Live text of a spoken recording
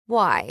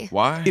Why?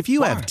 Why? If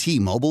you have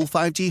T-Mobile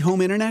 5G home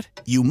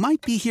internet, you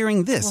might be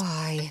hearing this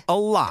Why? a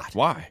lot.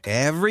 Why?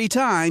 Every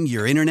time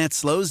your internet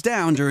slows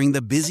down during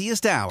the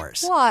busiest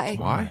hours. Why?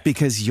 Why?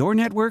 Because your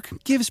network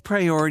gives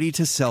priority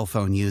to cell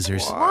phone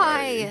users.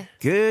 Why?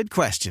 Good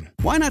question.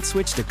 Why not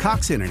switch to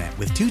Cox Internet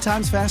with 2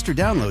 times faster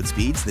download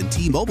speeds than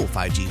T-Mobile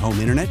 5G home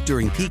internet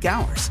during peak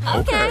hours?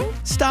 Okay.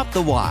 Stop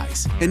the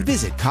whys and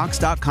visit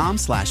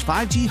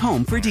cox.com/5G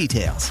home for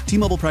details.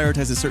 T-Mobile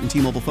prioritizes certain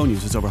T-Mobile phone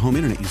users over home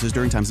internet users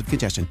during times of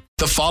congestion.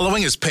 The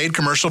following is paid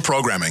commercial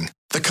programming.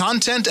 The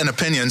content and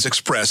opinions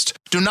expressed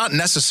do not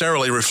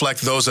necessarily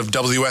reflect those of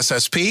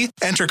WSSP,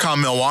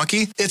 Entercom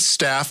Milwaukee, its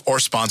staff, or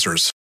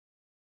sponsors.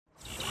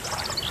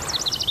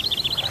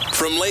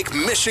 From Lake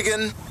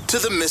Michigan to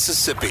the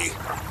Mississippi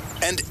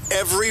and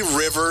every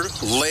river,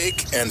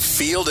 lake, and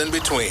field in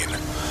between,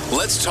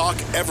 let's talk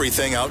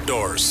everything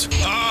outdoors.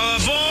 All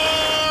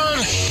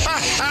aboard! Ha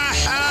ha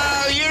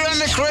ha! You're on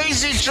the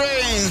crazy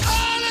train!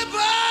 All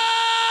aboard!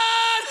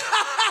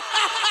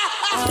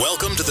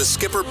 Welcome to the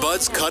Skipper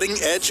Bud's Cutting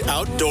Edge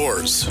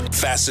Outdoors.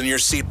 Fasten your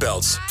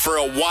seatbelts for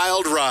a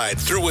wild ride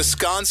through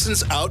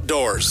Wisconsin's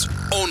outdoors.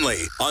 Only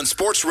on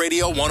Sports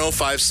Radio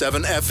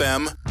 105.7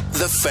 FM,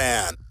 The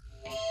Fan.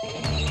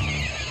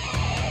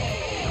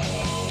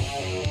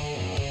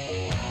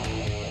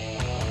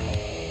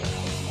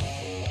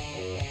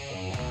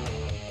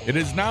 It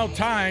is now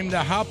time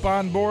to hop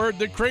on board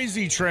the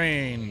Crazy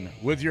Train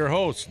with your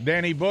host,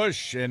 Danny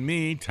Bush, and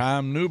me,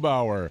 Tom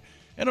Neubauer.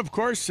 And, of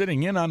course,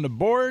 sitting in on the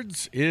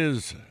boards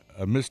is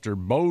Mr.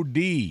 Bo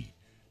D.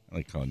 I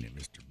like calling you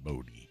Mr.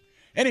 Bo D.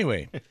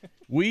 Anyway,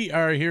 we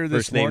are here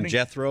this First name morning.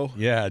 Jethro?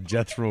 Yeah,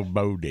 Jethro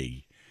Bo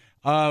D.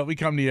 We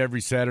come to you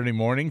every Saturday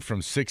morning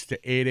from 6 to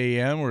 8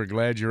 a.m. We're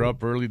glad you're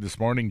up early this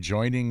morning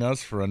joining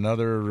us for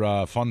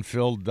another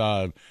fun-filled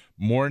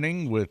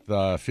morning with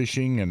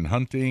fishing and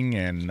hunting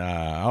and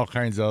all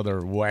kinds of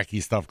other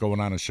wacky stuff going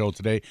on the show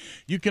today.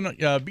 You can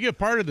be a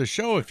part of the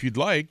show if you'd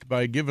like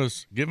by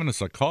giving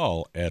us a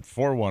call at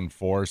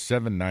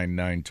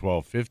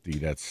 414-799-1250.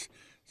 That's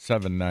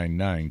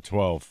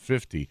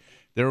 799-1250.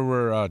 There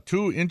were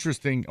two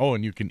interesting... Oh,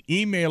 and you can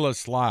email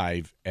us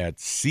live at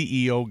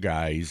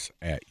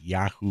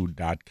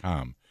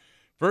ceoguys@yahoo.com.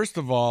 First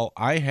of all,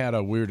 I had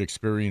a weird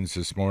experience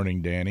this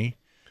morning, Danny.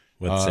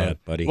 What's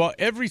that, buddy? Well,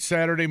 every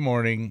Saturday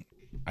morning,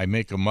 I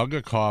make a mug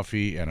of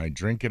coffee, and I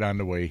drink it on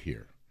the way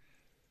here.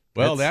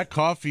 Well, that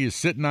coffee is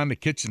sitting on the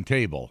kitchen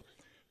table.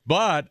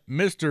 But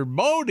Mr.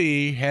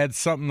 Bodie had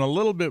something a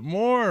little bit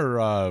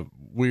more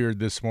weird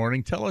this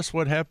morning. Tell us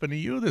what happened to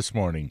you this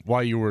morning,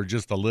 why you were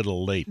just a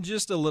little late.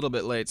 Just a little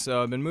bit late.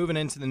 So I've been moving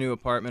into the new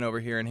apartment over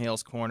here in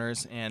Hales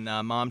Corners, and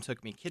Mom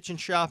took me kitchen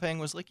shopping,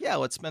 was like, yeah,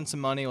 let's spend some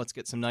money, let's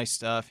get some nice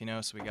stuff,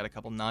 so we got a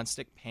couple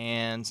nonstick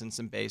pans and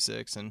some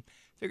basics, and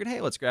figured,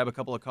 hey, let's grab a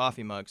couple of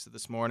coffee mugs. So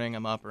this morning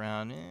I'm up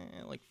around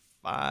like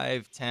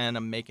 5:10.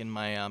 I'm making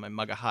my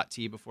mug of hot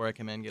tea before I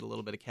come in, get a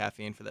little bit of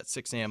caffeine for that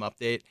 6 a.m.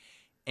 update.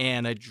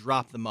 And I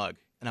dropped the mug.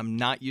 And I'm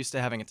not used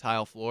to having a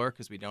tile floor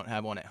because we don't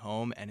have one at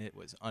home. And it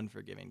was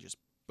unforgiving. Just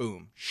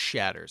boom,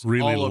 shatters.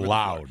 Really all over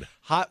loud. The floor.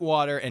 Hot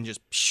water and just,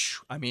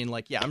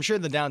 I'm sure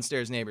the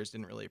downstairs neighbors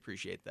didn't really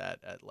appreciate that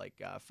at like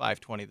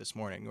 5:20 this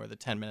morning, or the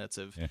 10 minutes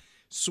of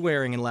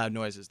swearing and loud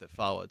noises that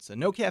followed. So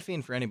no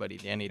caffeine for anybody,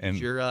 Danny. Did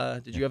you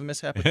have a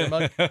mishap with your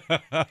mug?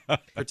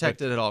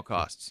 Protected at all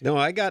costs. No,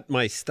 I got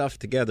my stuff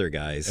together,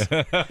 guys.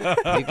 You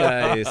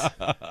guys.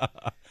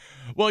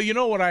 Well, you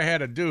know what I had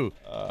to do?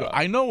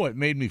 I know what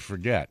made me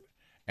forget.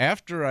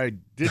 After I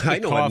did the I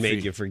know coffee, what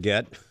made you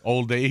forget.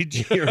 Old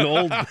age. You're an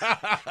old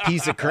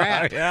piece of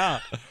crap.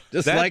 Yeah.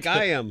 Just That like too-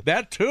 I am.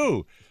 That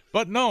too.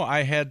 But no,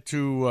 I had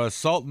to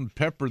salt and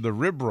pepper the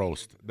rib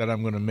roast that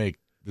I'm going to make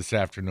this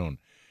afternoon.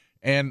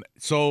 And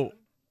so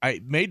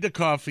I made the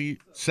coffee,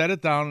 set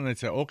it down, and I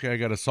said, okay, I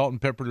got to salt and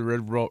pepper the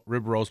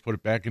rib roast, put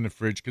it back in the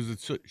fridge, because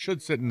it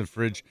should sit in the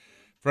fridge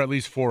for at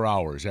least 4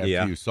 hours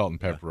after you salt and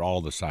pepper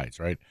all the sides,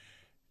 right?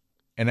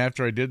 And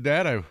after I did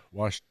that, I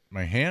washed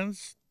my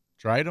hands,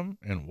 dried them,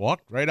 and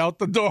walked right out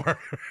the door.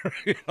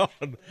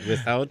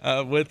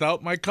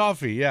 Without my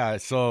coffee, yeah.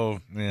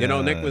 So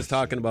Nick was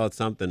talking about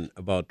something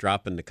about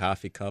dropping the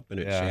coffee cup and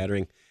it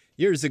shattering.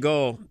 Years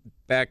ago,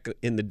 back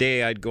in the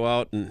day, I'd go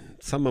out and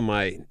some of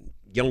my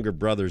younger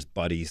brother's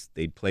buddies,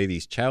 they'd play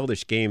these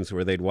childish games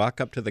where they'd walk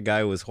up to the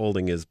guy who was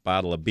holding his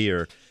bottle of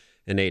beer,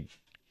 and they'd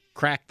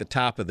crack the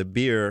top of the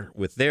beer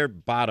with their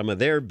bottom of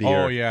their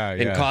beer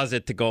and cause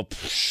it to go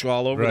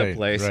all over the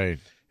place. Right.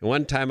 And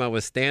one time I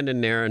was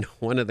standing there, and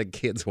one of the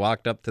kids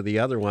walked up to the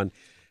other one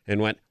and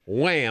went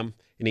wham,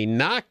 and he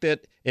knocked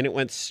it, and it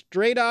went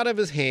straight out of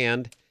his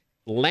hand,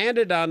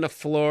 landed on the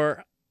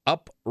floor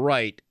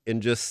upright,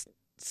 and just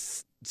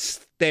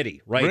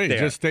steady right there.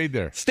 Just stayed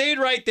there. Stayed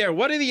right there.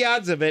 What are the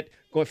odds of it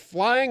going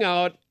flying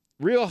out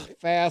real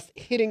fast,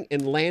 hitting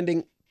and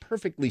landing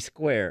perfectly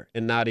square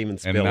and not even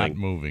spilling? And not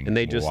moving. And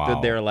they just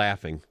stood there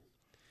laughing.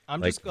 I'm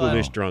like just glad,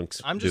 foolish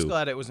drunks I'm just do.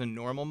 glad it was a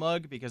normal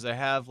mug because I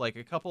have like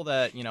a couple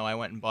that, I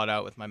went and bought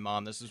out with my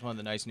mom. This is one of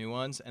the nice new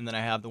ones. And then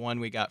I have the one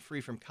we got free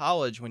from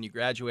college when you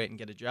graduate and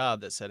get a job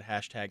that said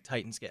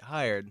 #Titans get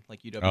hired,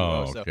 like UWO.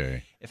 Oh, So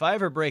okay. if I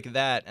ever break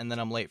that and then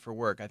I'm late for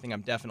work, I think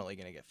I'm definitely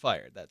going to get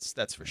fired.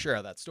 That's for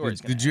sure. That story's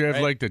going to Did you have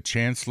right? like the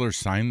chancellor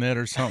sign that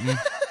or something?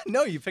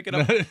 No, you pick it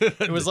up.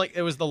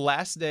 It was the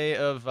last day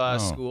of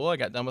school. I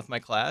got done with my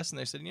class, and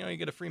they said, you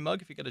get a free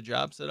mug if you get a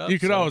job set up. You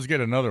could So- always get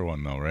another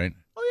one though, right?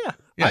 Oh yeah.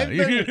 Yeah. I've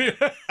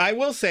been- I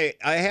will say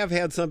I have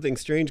had something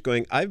strange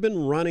going. I've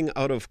been running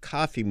out of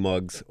coffee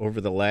mugs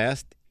over the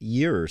last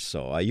year or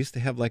so. I used to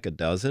have like a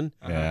dozen.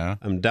 Yeah.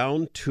 I'm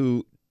down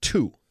to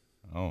 2.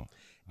 Oh.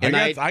 And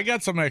I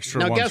got some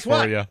extra Now ones guess for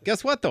what? you.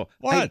 Guess what though?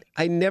 What?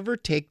 I never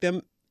take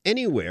them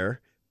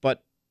anywhere,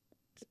 but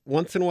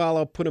once in a while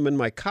I'll put them in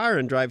my car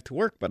and drive to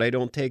work, but I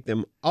don't take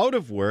them out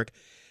of work.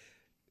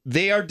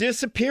 They are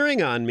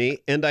disappearing on me,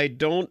 and I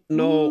don't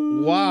know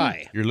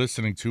why. You're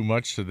listening too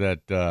much to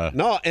that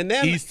No, and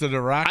then east of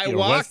the Rocky I or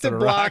walked west the of the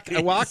block. Rockies.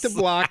 I walked the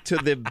block to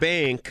the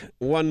bank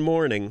one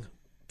morning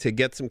to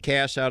get some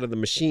cash out of the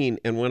machine,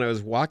 and when I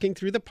was walking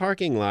through the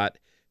parking lot,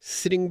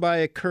 sitting by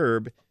a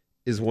curb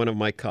is one of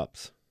my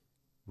cups.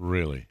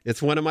 Really?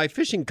 It's one of my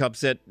fishing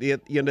cups that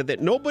that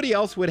nobody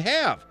else would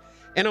have,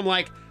 and I'm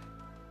like,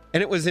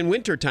 and it was in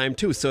wintertime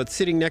too, so it's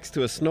sitting next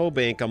to a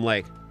snowbank. I'm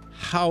like,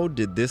 how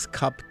did this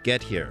cup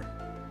get here?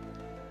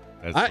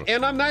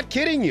 And I'm not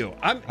kidding you.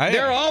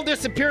 They're all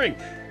disappearing.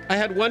 I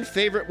had one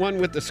favorite one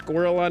with the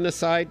squirrel on the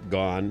side,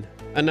 gone.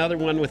 Another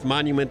one with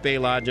Monument Bay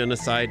Lodge on the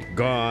side,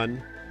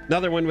 gone.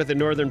 Another one with a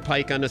Northern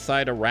Pike on the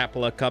side, a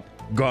Rapala cup,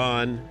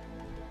 gone.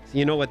 So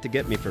you know what to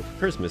get me for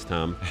Christmas,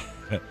 Tom?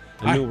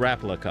 A new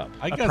Rapala cup.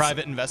 A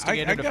private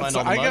investigator to find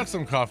all the I got mugs?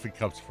 some coffee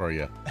cups for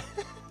you.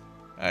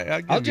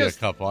 I'll give you a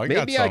couple. Maybe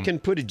got I some. can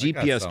put a I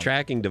got GPS some.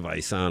 tracking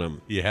device on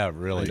them. Yeah, Find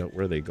really. out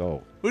where they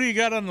go. Who do you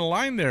got on the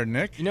line there,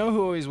 Nick? You know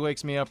who always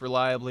wakes me up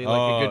reliably like a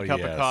Oh, good cup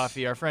yes. of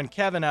coffee? Our friend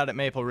Kevin out at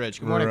Maple Ridge.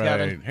 Good morning, Right.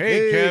 Kevin.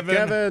 Hey,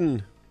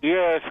 Kevin.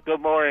 Yes,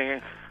 good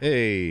morning.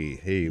 Hey.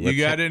 You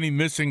got any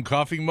missing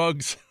coffee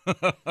mugs?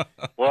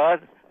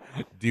 What?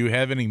 Do you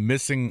have any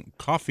missing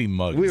coffee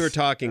mugs? We were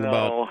talking No.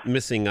 about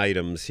missing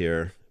items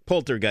here,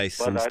 poltergeists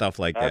and But stuff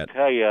like that. I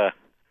tell you,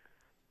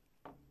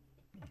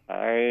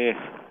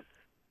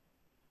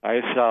 I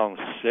sound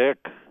sick,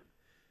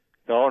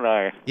 don't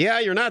I? Yeah,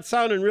 you're not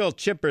sounding real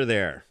chipper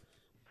there.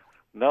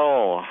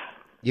 No.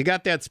 You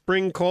got that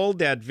spring cold,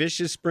 that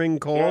vicious spring Yeah,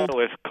 cold? I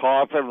was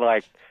coughing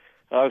like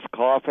I was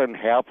coughing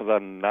half of the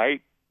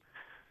night.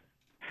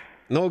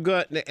 No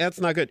good. That's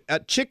not good.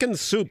 Chicken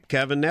soup,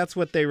 Kevin. That's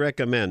what they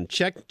recommend.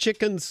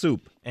 Chicken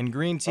soup. And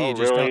green tea. Oh,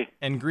 just really? don't,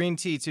 and green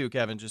tea too,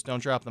 Kevin. Just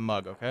don't drop the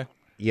mug, okay?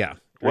 Yeah.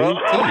 Green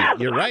Well-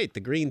 tea. You're right. The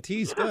green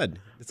tea's good.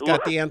 It's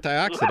got the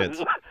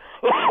antioxidants.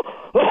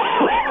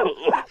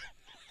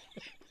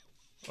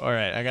 All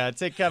right, I gotta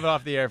take Kevin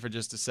off the air for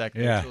just a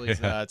second Yeah,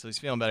 until he's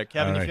feeling better.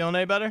 Kevin, All you right. feeling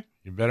any better?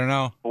 You better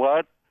know.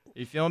 What?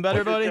 You feeling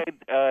better, buddy?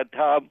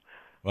 Tom,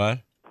 What?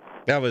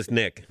 That was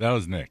Nick. That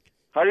was Nick.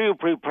 how do you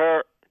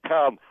prepare,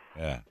 Tom,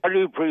 Yeah. how do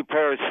you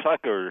prepare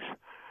suckers?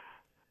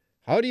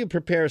 How do you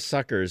prepare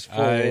suckers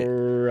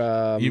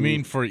for... You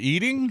mean for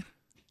eating?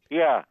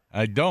 Yeah.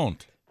 I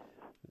don't.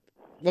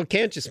 Well,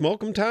 can't you smoke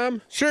them,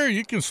 Tom? Sure,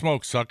 you can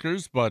smoke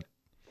suckers, but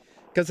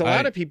Because a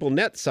lot of people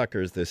net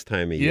suckers this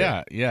time of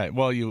year. yeah.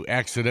 Well, you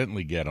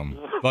accidentally get them,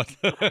 but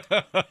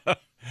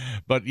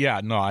but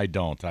yeah, no, I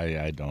don't.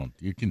 I don't.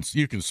 You can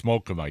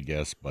smoke them, I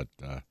guess, but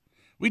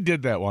we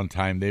did that one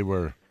time. They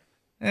were,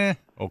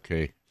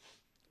 okay,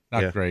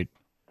 not Yeah. great.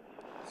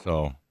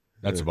 So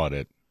that's about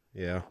it.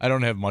 Yeah. I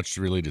don't have much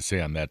really to say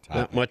on that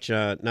topic.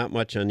 Not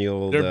much on the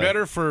old... They're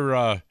better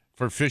for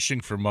fishing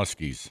for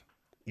muskies.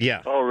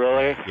 Yeah. Oh,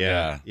 really?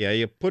 Yeah.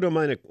 You put them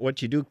on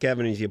what you do,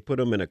 Kevin, is you put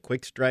them in a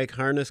quick strike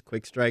harness,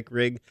 quick strike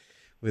rig,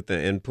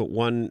 and put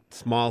one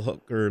small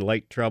hook or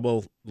light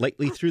treble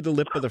lightly through the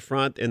lip of the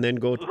front, and then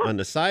go on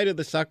the side of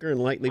the sucker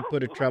and lightly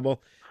put a treble,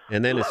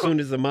 and then as soon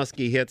as the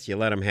muskie hits, you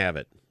let them have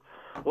it.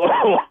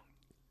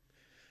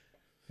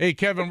 Hey,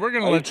 Kevin, we're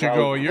gonna let you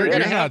go. You're gonna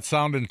not have-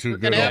 sounding too We're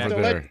good gonna have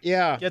over to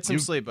there. Get some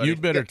sleep, buddy. You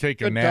better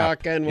take a Good nap.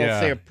 talk, and we'll Yeah.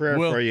 say a prayer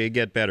We'll- for you. You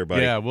get better,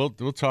 buddy. Yeah, we'll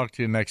talk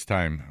to you next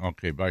time.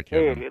 Okay, bye,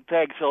 Kevin. Hey,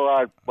 thanks a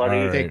lot, buddy.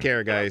 All right. Take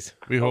care, guys.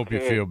 We hope you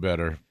Okay. feel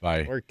better.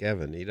 Bye. Poor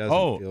Kevin. He doesn't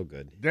Oh, feel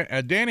good.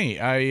 Danny,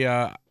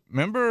 I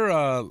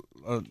remember.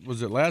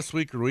 Was it last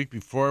week or week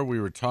before we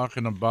were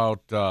talking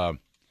about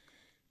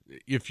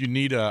if you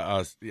need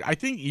I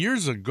think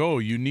years ago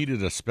you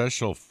needed a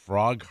special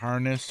frog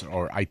harness,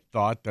 or I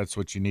thought that's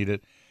what you needed.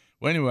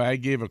 Well, anyway, I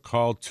gave a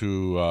call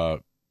to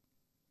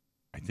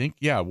I think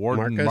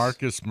Warden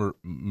Marcus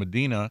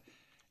Medina,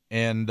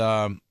 and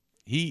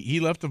he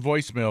left a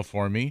voicemail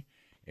for me,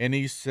 and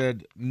he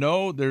said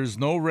no, there's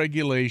no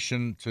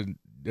regulation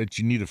that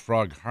you need a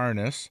frog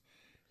harness.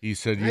 He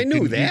said I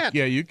knew that.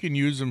 You can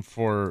use them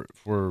for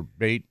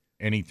bait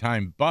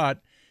anytime,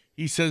 but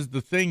he says the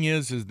thing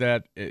is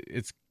that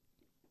it's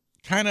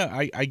kind of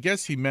I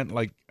guess he meant,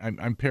 like,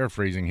 I'm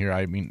paraphrasing here.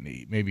 I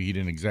mean, maybe he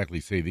didn't exactly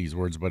say these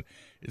words, but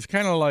it's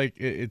kind of like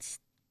it's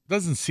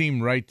doesn't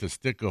seem right to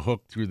stick a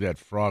hook through that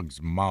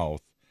frog's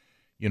mouth,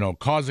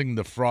 causing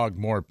the frog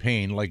more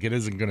pain. Like it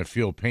isn't going to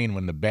feel pain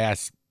when the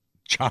bass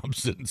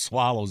chomps it and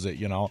swallows it,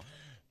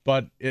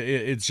 But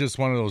it's just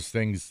one of those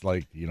things.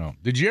 Like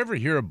did you ever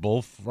hear a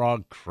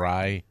bullfrog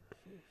cry?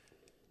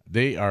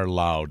 They are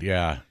loud,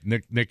 yeah.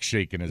 Nick's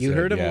shaking his head. You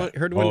heard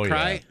one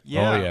cry?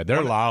 Yeah. Oh, yeah,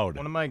 they're loud.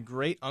 One of my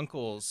great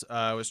uncles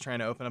was trying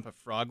to open up a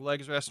Frog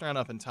Legs restaurant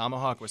up in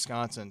Tomahawk,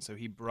 Wisconsin. So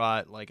he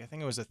brought, I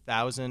think it was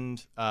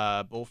 1,000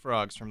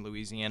 bullfrogs from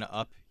Louisiana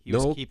up. He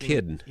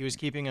was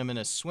keeping them in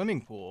a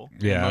swimming pool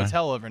in a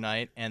motel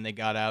overnight, and they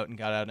got out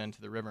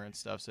into the river and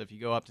stuff. So if you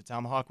go up to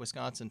Tomahawk,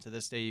 Wisconsin, to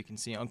this day, you can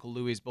see Uncle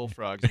Louie's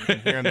bullfrogs. You can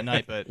hear them at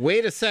night. But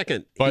wait a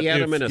second. He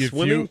had them in a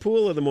swimming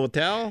pool of the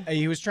motel?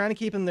 He was trying to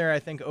keep them there, I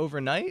think,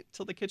 overnight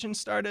till the kitchen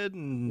started.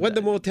 And what'd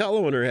the motel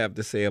owner have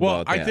to say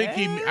about that?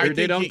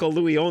 Did Uncle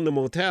Louie own the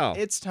motel?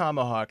 It's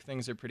Tomahawk.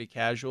 Things are pretty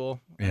casual.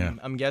 Yeah.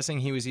 I'm guessing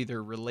he was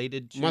either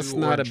related to Must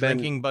not have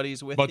drinking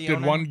buddies with the owner. But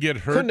did one get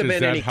hurt? Couldn't have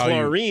been any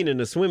chlorine in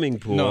the swimming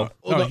pool. No,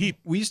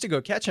 we used to go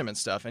catch him and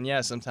stuff, and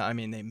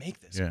sometimes they make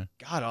this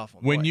god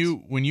awful noise.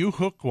 When you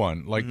hook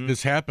one like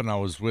this happened. I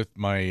was with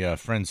my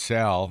friend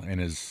Sal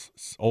and his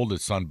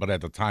oldest son, but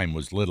at the time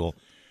was little,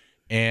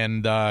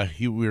 and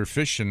we were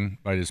fishing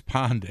by this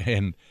pond,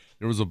 and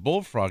there was a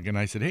bullfrog, and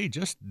I said, "Hey,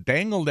 just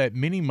dangle that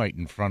mini mite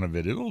in front of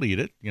it. It'll eat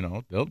it.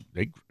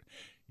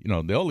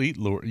 They'll eat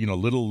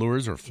little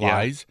lures or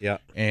flies." Yeah.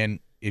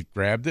 And it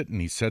grabbed it,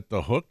 and he set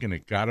the hook, and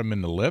it got him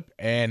in the lip,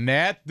 and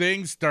that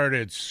thing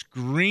started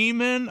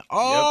screaming.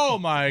 Oh,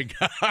 my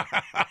God.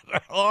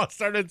 Oh, it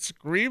started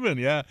screaming,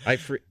 yeah. I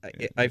freaked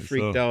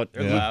out.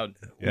 They're loud.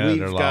 Yeah, We've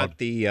they're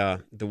got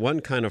loud. the one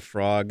kind of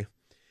frog.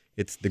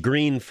 It's the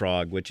green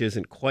frog, which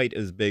isn't quite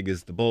as big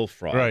as the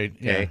bullfrog. Right,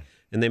 Okay. yeah.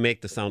 And they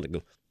make the sound that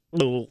go,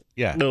 "Lul,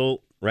 Yeah.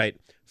 lul," right.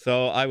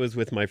 So I was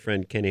with my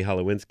friend Kenny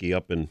Holowinski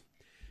up in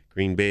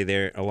Green Bay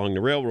there along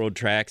the railroad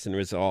tracks, and there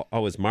was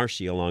always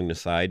marshy along the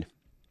side.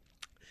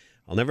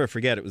 I'll never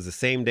forget, it was the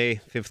same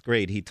day, 5th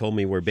grade, he told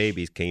me where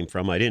babies came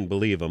from. I didn't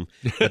believe him.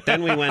 But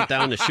then we went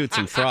down to shoot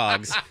some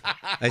frogs.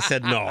 I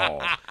said,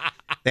 no,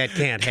 that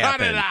can't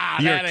happen. Cut it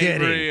out. You're That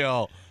kidding. ain't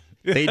real.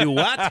 They do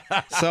what?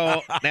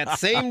 So that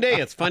same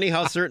day, it's funny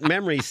how certain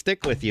memories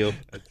stick with you.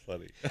 That's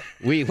funny.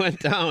 We went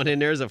down,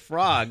 and there's a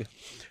frog.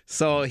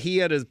 So he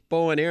had his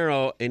bow and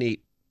arrow, and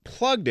he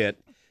plugged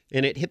it,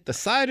 and it hit the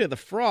side of the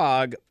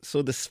frog.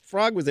 So the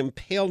frog was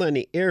impaled on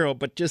the arrow,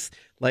 but just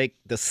like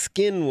the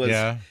skin was...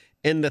 Yeah.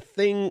 And the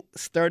thing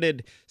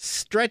started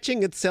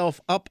stretching itself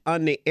up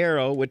on the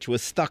arrow, which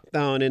was stuck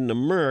down in the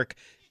murk,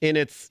 and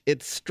it's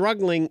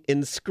struggling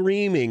and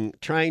screaming,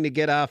 trying to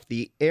get off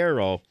the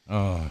arrow.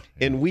 Oh,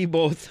 And we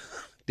both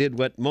did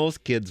what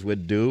most kids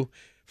would do,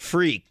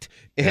 freaked,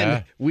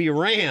 and we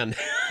ran.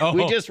 Oh.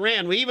 We just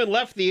ran. We even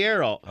left the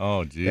arrow.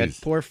 Oh, geez.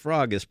 That poor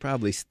frog is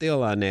probably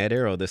still on that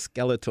arrow. The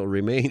skeletal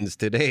remains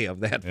today of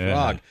that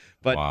frog.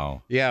 But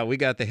wow. yeah, we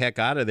got the heck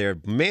out of there.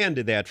 Man,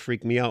 did that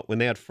freak me out when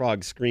that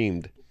frog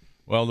screamed.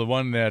 Well, the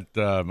one that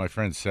my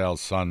friend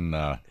Sal's son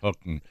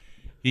hooked, and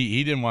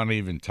he didn't want to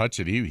even touch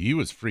it. He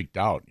was freaked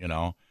out, and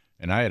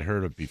I had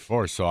heard it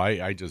before, so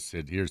I just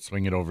said, here,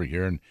 swing it over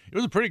here. And it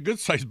was a pretty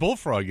good-sized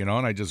bullfrog, and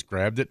I just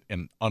grabbed it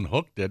and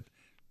unhooked it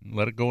and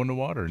let it go in the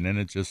water, and then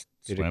it just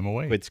swam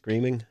away. Quit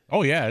screaming?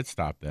 Oh, yeah, it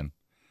stopped then.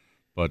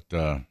 But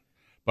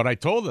I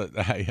told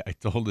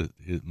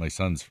it, my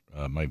son's,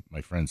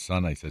 my friend's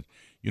son, I said,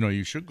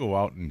 you should go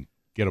out and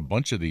get a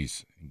bunch of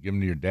these and give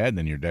them to your dad, and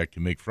then your dad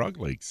can make frog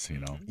legs,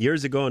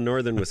 Years ago in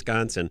northern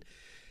Wisconsin,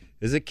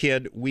 as a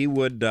kid, we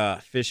would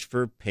fish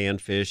for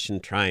panfish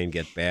and try and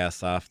get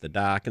bass off the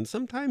dock. And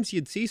sometimes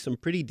you'd see some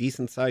pretty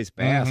decent-sized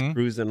bass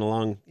cruising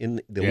along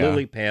in the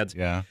lily pads.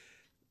 Yeah.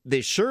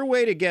 The sure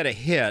way to get a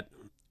hit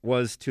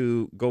was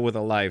to go with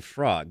a live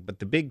frog. But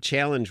the big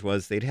challenge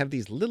was they'd have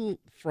these little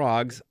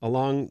frogs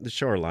along the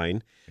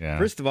shoreline. Yeah.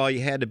 First of all,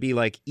 you had to be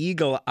like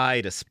eagle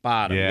eye to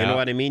spot them. Yeah. You know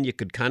what I mean? You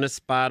could kind of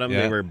spot them.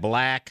 Yeah. They were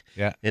black,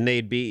 Yeah. and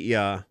they'd be,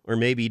 or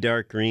maybe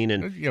dark green,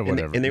 and Yeah,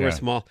 whatever. and they were Yeah.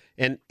 small.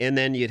 And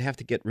then you'd have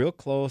to get real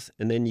close,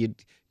 and then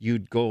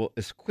you'd go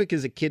as quick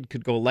as a kid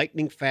could go,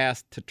 lightning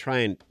fast, to try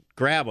and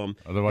grab them.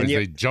 Otherwise,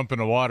 they jump in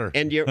the water.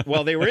 And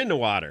they were in the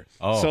water.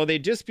 Oh. So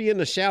they'd just be in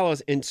the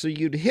shallows. And so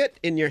you'd hit,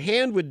 and your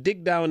hand would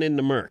dig down in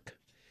the murk.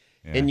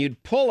 Yeah. And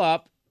you'd pull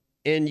up,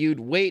 and you'd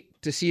wait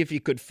to see if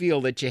you could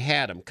feel that you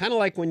had them. Kind of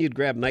like when you'd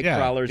grab night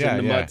crawlers in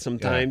the mud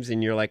sometimes,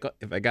 and you're like, oh,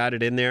 if I got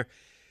it in there.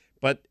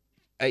 But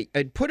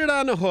I'd put it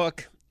on the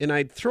hook, and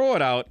I'd throw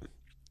it out,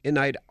 and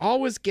I'd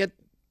always get,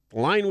 the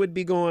line would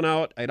be going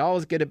out. I'd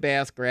always get a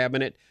bass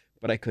grabbing it,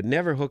 but I could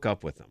never hook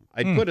up with them.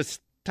 I'd put a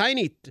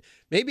tiny,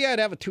 maybe I'd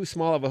have a too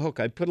small of a hook.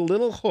 I'd put a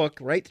little hook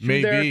right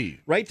through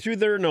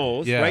their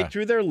nose, right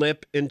through their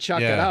lip, and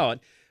chuck it out.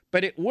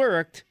 But it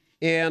worked.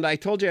 And I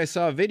told you I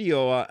saw a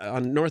video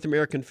on North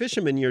American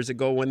Fisherman years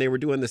ago when they were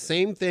doing the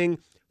same thing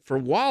for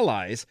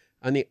walleyes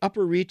on the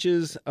upper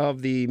reaches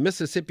of the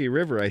Mississippi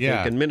River, I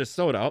think, in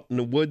Minnesota, out in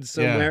the woods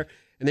somewhere. Yeah.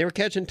 And they were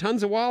catching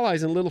tons of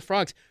walleyes and little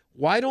frogs.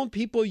 Why don't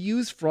people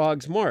use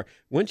frogs more?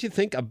 Wouldn't you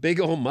think a big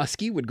old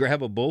muskie would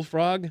grab a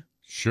bullfrog?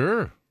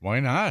 Sure. Why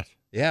not?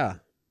 Yeah.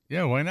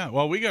 Yeah, why not?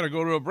 Well, we got to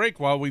go to a break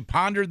while we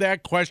ponder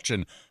that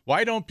question.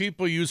 Why don't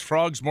people use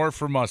frogs more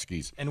for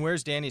muskies? And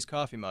where's Danny's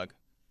coffee mug?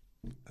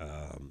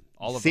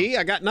 All of See,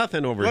 them. I got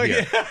nothing over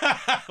here.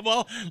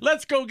 Well,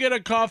 let's go get a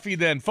coffee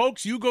then.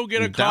 Folks, you go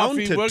get a Down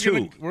coffee. to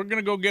two. We're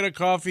gonna go get a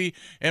coffee,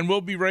 and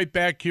we'll be right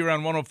back here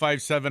on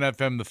 105.7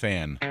 FM The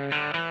Fan.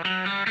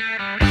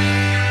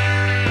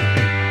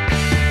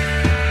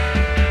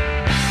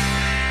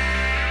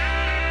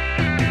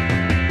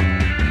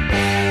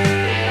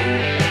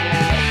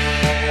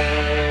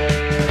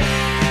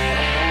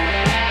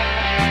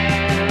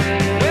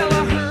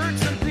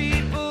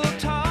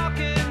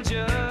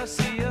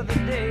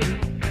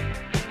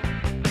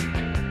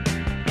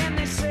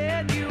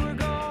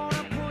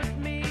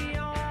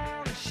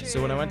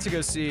 So when I went to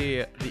go see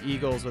the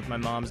Eagles with my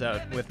mom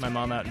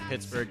out in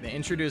Pittsburgh, they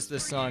introduced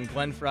this song.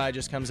 Glenn Frey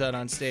just comes out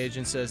on stage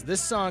and says,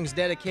 "This song's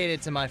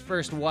dedicated to my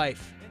first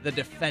wife, the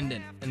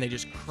Defendant," and they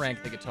just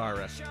crank the guitar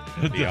riff.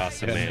 Be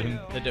awesome,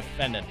 man. The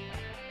Defendant.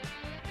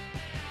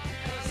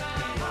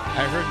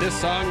 I heard this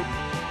song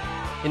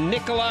in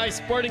Nikolai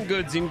Sporting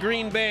Goods in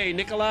Green Bay,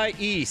 Nikolai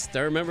East. I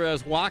remember I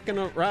was walking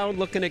around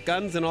looking at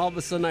guns, and all of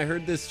a sudden I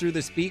heard this through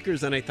the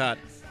speakers, and I thought,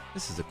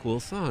 this is a cool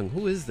song.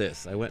 Who is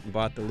this? I went and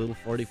bought the little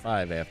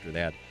 45 after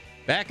that.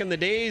 Back in the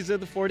days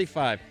of the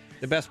 45.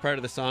 The best part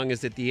of the song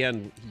is at the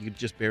end, you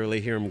just barely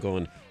hear him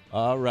going,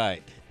 all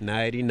right,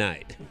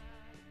 nighty-night.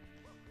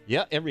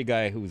 Yeah, every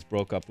guy who's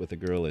broke up with a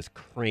girl has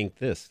cranked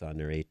this on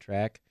their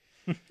 8-track.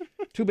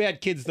 Too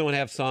bad kids don't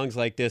have songs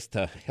like this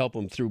to help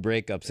them through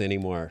breakups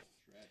anymore.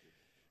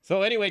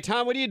 So anyway,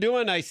 Tom, what are you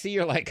doing? I see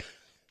you're like...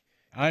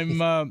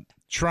 I'm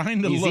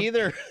trying to he's look...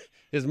 either...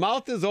 His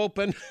mouth is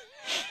open...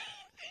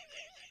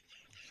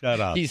 Shut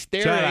up. He's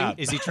staring. Shut up.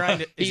 Is he trying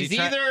to? He's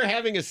either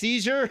having a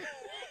seizure.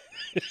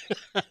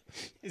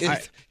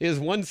 Is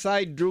one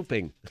side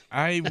drooping?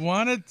 I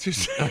wanted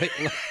to...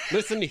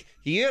 Listen,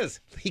 he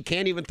is. He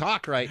can't even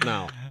talk right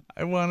now.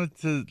 I wanted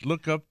to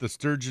look up the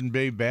Sturgeon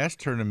Bay Bass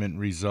Tournament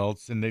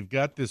results, and they've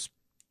got this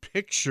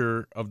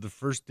picture of the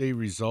first day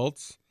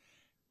results,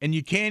 and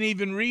you can't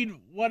even read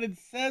what it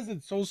says.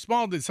 It's so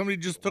small that somebody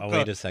just took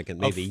wait a second.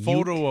 Maybe a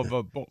photo of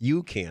a boat.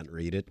 You can't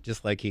read it,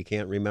 just like you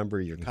can't remember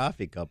your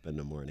coffee cup in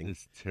the morning.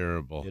 It's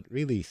terrible. It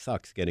really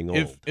sucks getting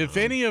old. If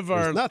any of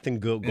our... There's nothing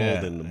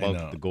golden I about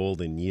know. the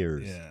golden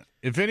years. Yeah.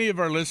 If any of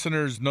our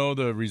listeners know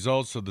the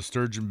results of the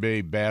Sturgeon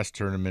Bay Bass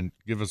Tournament,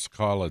 give us a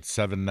call at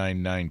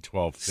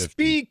 799-1250.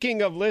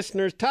 Speaking of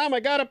listeners, Tom, I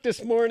got up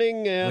this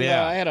morning and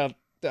I had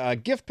a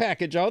gift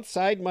package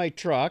outside my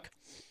truck.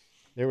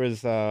 There was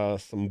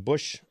some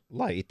Busch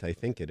Light, I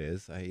think it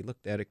is. I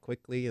looked at it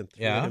quickly and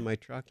threw it in my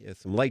truck. Yeah,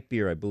 some light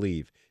beer, I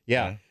believe.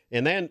 Yeah.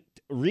 And then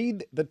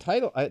read the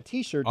title, a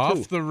T-shirt too.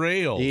 Off the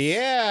Rails.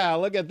 Yeah,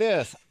 look at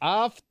this.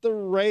 Off the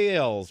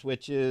Rails,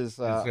 which is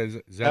Is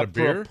that a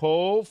beer?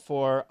 apropos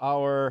for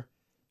our...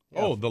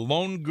 Oh, the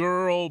Lone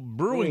Girl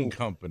Brewing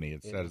Company,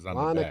 it says on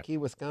the back. Waunakee,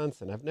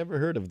 Wisconsin. I've never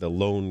heard of the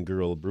Lone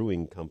Girl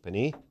Brewing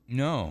Company.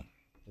 No.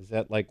 Is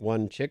that like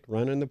one chick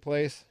running the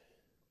place?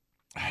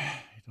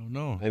 I don't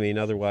know. I mean,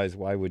 otherwise,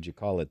 why would you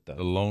call it The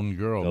Lone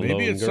Girl. The Maybe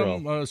Lone it's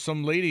Girl.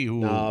 some lady who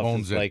No, if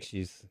owns it's it. like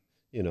she's,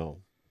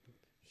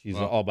 she's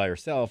all by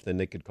herself, then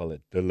they could call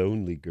it the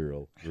Lonely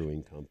Girl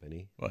Brewing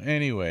Company. Well,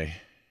 anyway.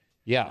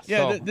 Yeah.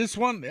 Yeah, So, this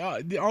one,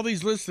 all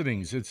these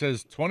listings, it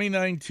says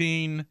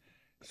 2019.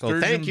 so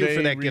Sturgeon thank you for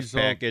Bay that gift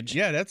result. package.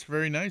 Yeah, that's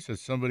very nice that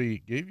somebody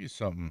gave you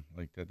something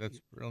like that.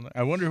 That's real nice.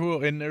 I wonder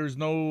who, and there's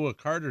no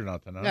card or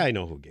nothing, huh? Yeah, I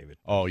know who gave it.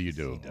 Oh, you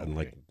do? He doesn't Okay.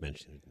 like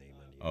mention his name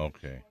on you.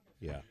 Okay.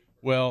 Yeah.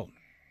 Well,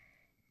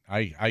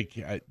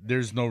 I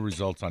there's no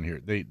results on here.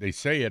 They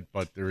say it,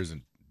 but there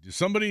isn't.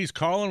 Somebody's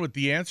calling with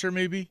the answer,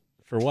 maybe?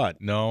 For what?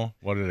 No.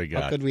 What did I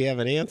How got? could we have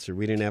an answer?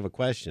 We didn't have a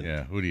question.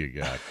 Yeah, who do you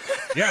got?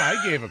 Yeah,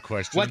 I gave a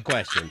question. What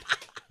question?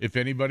 If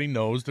anybody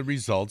knows the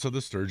results of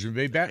the Sturgeon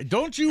Bay Bass.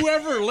 Don't you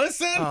ever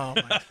listen? Oh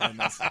my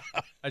goodness!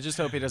 I just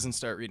hope he doesn't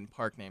start reading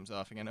park names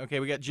off again. Okay,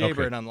 we got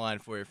Jaybird on the line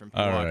for you from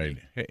All Milwaukee.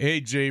 right.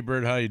 Hey,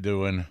 Jaybird, how you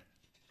doing?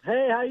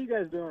 Hey, how you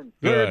guys doing?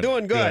 We're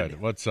doing good.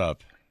 What's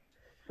up?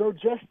 So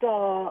just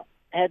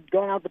had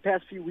gone out the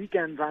past few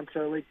weekends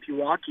onto Lake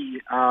Pewaukee,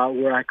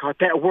 where I caught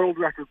that world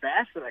record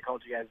bass that I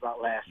called you guys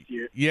about last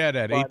year. Yeah,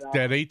 that But,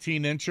 that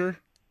 18-incher?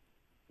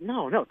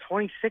 No,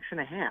 26 and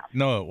a half.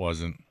 No, it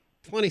wasn't.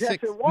 26. Yes,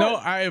 it was.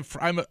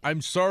 No,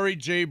 I'm sorry,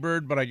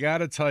 Jaybird, but I got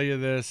to tell you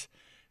this.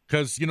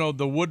 Because,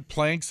 the wood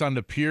planks on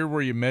the pier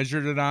where you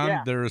measured it on,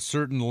 Yeah. they're a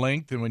certain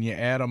length, and when you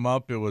add them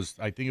up,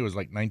 I think it was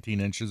like 19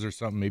 inches or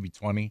something, maybe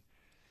 20.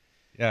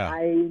 Yeah.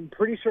 I'm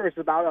pretty sure it's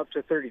about up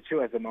to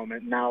 32 at the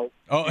moment. Now,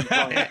 Oh, I'm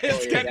telling that it's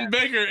story getting again.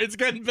 bigger. It's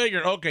getting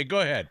bigger. Okay, go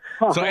ahead.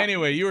 So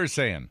anyway, you were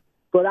saying.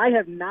 But I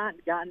have not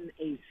gotten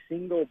a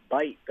single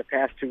bite the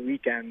past 2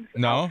 weekends.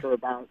 No? Out for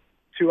about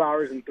 2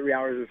 hours and 3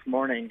 hours this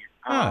morning.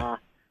 Huh.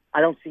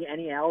 I don't see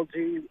any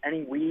algae,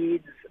 any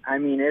weeds. I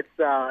mean, it's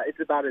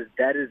about as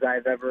dead as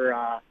I've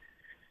ever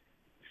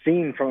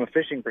seen from a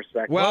fishing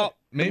perspective. Well,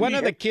 maybe- one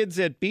of the kids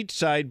at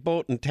Beachside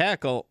Boat and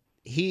Tackle,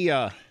 he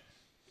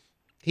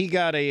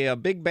got a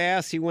big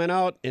bass. He went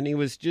out and he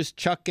was just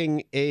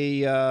chucking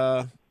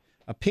a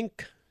a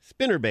pink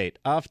spinnerbait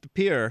off the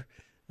pier.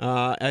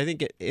 I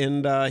think,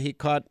 he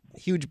caught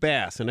huge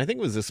bass, and I think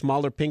it was a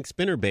smaller pink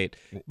spinnerbait.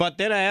 But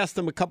then I asked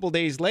him a couple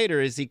days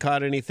later, has he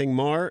caught anything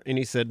more? And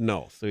he said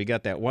no. So he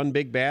got that one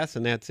big bass,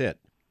 and that's it.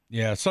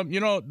 Yeah, you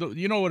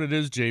know what it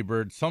is, Jay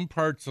Bird. Some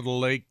parts of the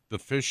lake, the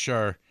fish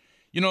are,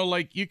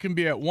 like you can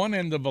be at one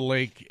end of a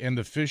lake and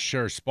the fish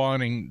are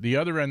spawning. The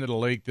other end of the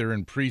lake, they're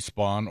in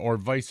pre-spawn, or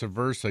vice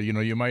versa.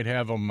 You might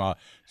have them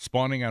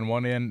spawning on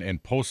one end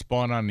and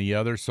post-spawn on the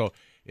other. So.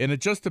 And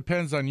it just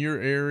depends on your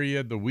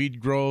area, the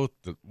weed growth,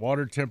 the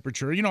water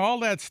temperature,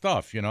 all that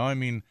stuff, I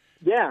mean,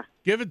 yeah.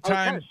 Give it time.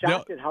 I was kind of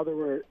shocked at how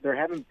there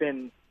haven't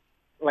been,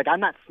 like, I'm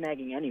not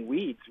snagging any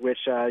weeds, which,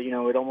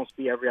 would almost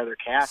be every other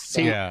cast.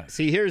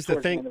 See, here's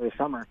the thing. The end of the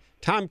summer.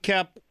 Tom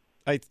Kep,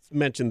 I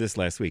mentioned this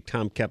last week.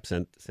 Tom Kep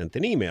sent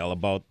an email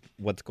about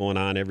what's going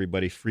on.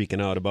 Everybody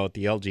freaking out about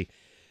the algae.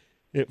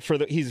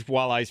 He's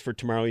walleyes for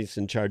tomorrow. He's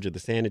in charge of the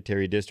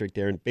sanitary district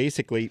there. And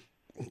basically,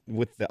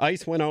 with the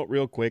ice went out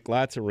real quick,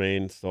 lots of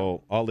rain,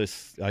 so all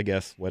this, I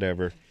guess,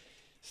 whatever,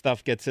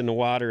 stuff gets in the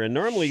water. And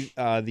normally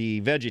the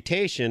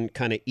vegetation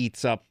kind of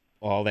eats up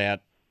all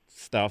that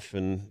stuff,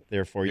 and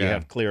therefore you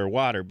have clear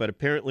water. But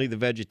apparently the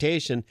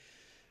vegetation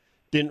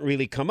didn't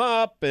really come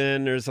up,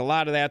 and there's a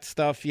lot of that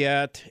stuff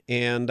yet.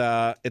 And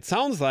it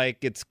sounds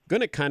like it's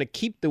going to kind of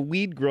keep the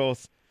weed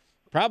growth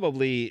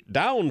probably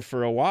down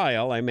for a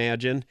while, I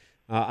imagine.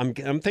 I'm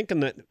thinking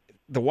that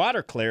the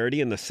water clarity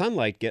and the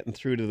sunlight getting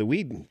through to the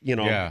weed,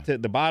 to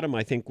the bottom,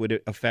 I think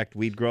would affect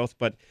weed growth.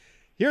 But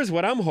here's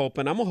what I'm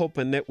hoping. I'm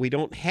hoping that we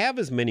don't have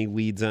as many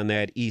weeds on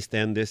that east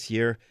end this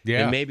year.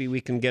 Yeah. And maybe we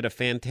can get a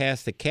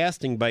fantastic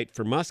casting bite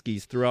for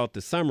muskies throughout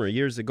the summer.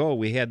 Years ago,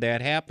 we had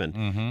that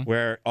happen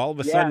where all of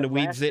a sudden the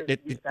weeds... The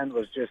east end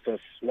was just a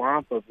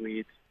swamp of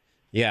weeds.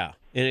 Yeah,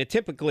 and it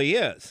typically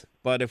is.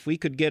 But if we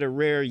could get a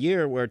rare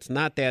year where it's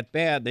not that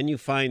bad, then you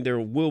find there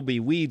will be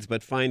weeds,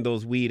 but find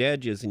those weed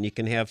edges, and you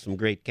can have some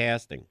great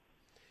casting.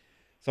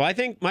 So I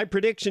think my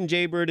prediction,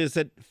 Jay Bird, is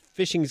that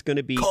fishing's going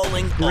to be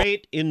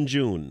great in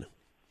June.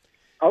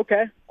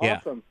 Okay,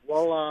 awesome. Yeah.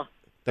 Well,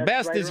 the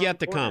best is yet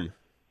to come.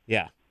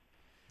 Yeah.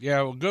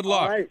 Yeah, well, good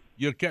luck. All right.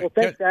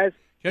 Thanks, guys.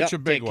 Catch a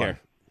big take one.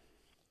 Care.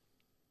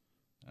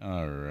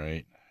 All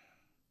right.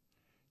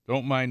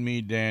 Don't mind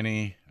me,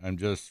 Danny. I'm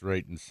just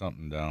writing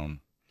something down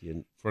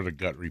for the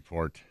gut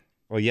report.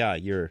 Oh, yeah,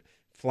 you're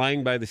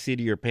flying by the seat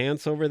of your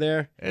pants over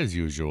there? As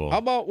usual. How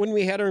about when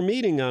we had our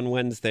meeting on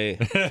Wednesday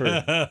for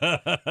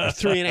a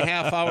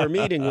 3.5-hour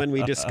meeting when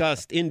we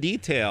discussed in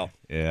detail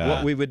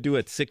what we would do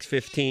at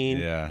 6:15?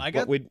 Yeah.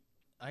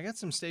 I got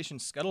some station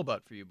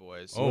scuttlebutt for you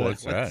boys. Oh,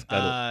 what's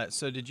that?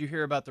 So did you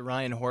hear about the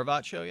Ryan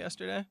Horvat show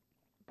yesterday?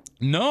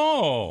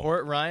 No.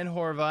 Ryan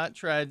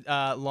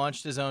Horvat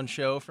launched his own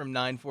show from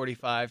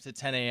 9:45 to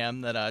 10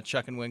 a.m. that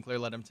Chuck and Winkler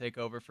let him take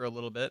over for a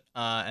little bit.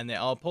 And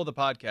I'll pull the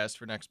podcast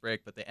for next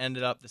break, but they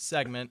ended up the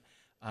segment.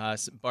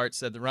 Bart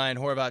said the Ryan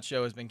Horvat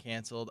show has been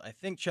canceled. I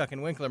think Chuck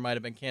and Winkler might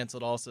have been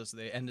canceled also, so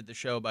they ended the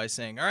show by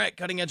saying, all right,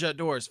 Cutting Edge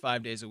Outdoors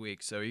 5 days a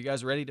week. So are you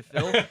guys ready to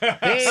fill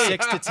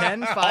 6 to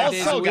 10, 5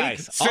 days a week?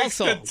 Guys, 6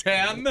 to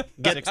 10?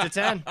 6 to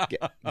 10.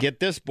 Get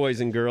this,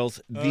 boys and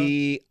girls.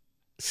 The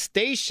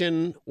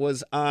station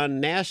was on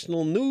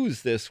national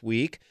news this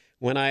week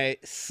when I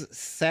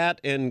sat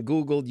and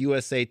Googled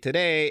USA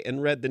Today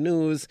and read the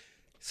news.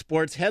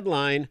 Sports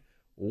headline,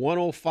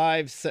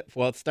 105.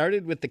 Well, it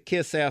started with the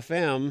Kiss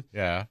FM.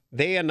 Yeah.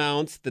 They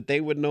announced that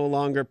they would no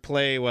longer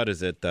play, what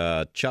is it,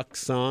 Chuck's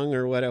song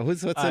or whatever?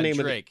 What's the name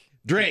of it?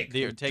 Drake.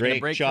 They're taking a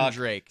break from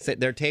Drake.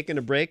 They're taking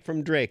a break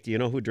from Drake. Do you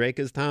know who Drake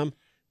is, Tom?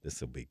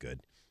 This will be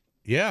good.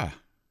 Yeah.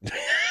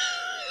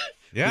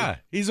 Yeah.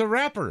 He's a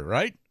rapper,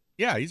 right?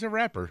 Yeah, he's a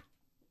rapper.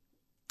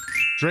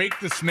 Drake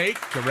the Snake,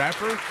 the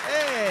rapper?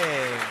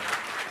 Hey.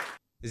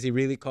 Is he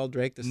really called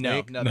Drake the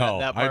Snake? No,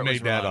 that part I made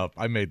was that wrong. up.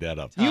 I made that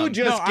up. You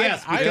just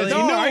guessed because you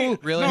know.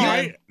 Really?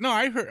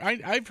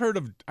 I've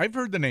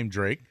heard the name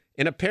Drake.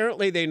 And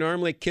apparently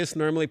Kiss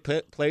normally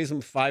plays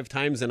them 5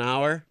 times an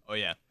hour. Oh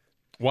yeah.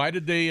 Why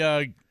did they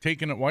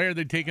why are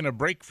they taking a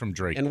break from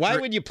Drake? And why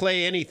would you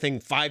play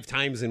anything 5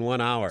 times in 1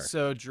 hour?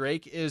 So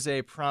Drake is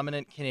a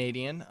prominent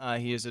Canadian.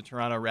 He is a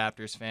Toronto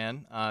Raptors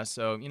fan.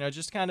 So,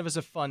 just kind of as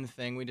a fun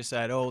thing, we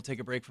decided, we'll take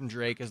a break from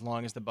Drake as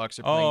long as the Bucks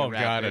are playing the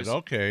Raptors. Got it.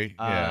 Okay.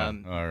 Yeah.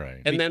 All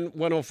right. And then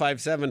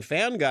 105.7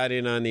 Fan got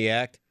in on the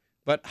act.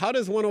 But how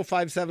does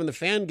 105.7 The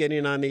Fan get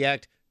in on the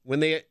act when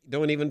they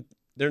don't even...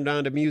 They're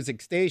down to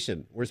music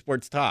station where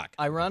sports talk.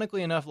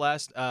 Ironically enough,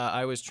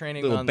 I was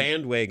training little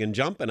bandwagon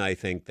jumping, I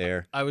think,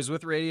 there. I was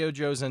with Radio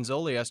Joe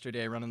Zenzoli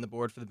yesterday running the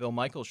board for the Bill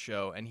Michaels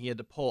show, and he had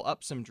to pull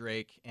up some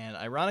Drake. And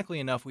ironically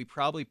enough, we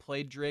probably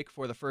played Drake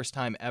for the first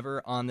time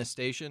ever on the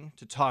station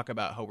to talk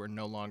about how we're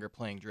no longer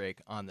playing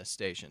Drake on the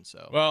station.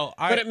 So,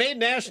 but it made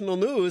national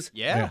news.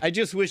 Yeah. I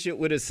just wish it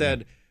would have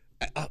said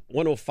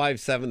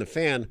 105.7 The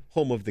Fan,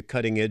 home of the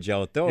Cutting Edge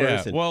Outdoors.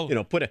 Yeah.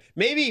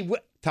 And,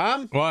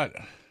 Tom? What?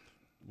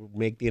 We'll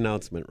make the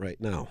announcement right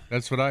now.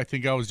 That's what I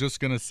think I was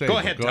just going to say. Go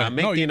ahead, Tom.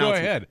 Make the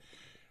announcement. Go ahead.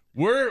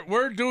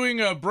 We're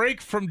doing a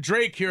break from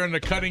Drake here on the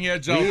Cutting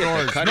Edge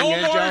Outdoors. Cutting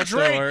Edge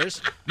Outdoors.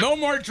 Drake. No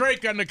more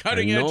Drake on the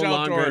Cutting Edge Outdoors. No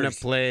longer going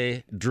to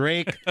play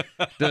Drake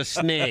the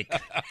Snake.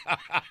 What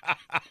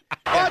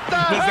the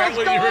hell? Is that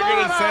what you were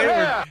going to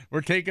say? We're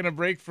taking a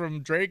break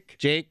from Drake?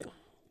 Jake.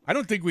 I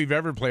don't think we've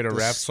ever played a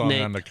rap song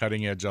on the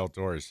Cutting Edge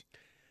Outdoors.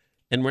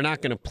 And we're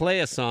not going to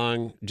play a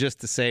song just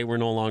to say we're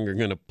no longer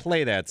going to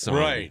play that song.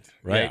 Right.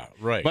 Yeah,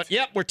 right. But,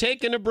 yep, we're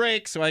taking a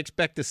break, so I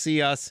expect to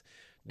see us.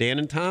 Dan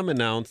and Tom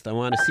announced. I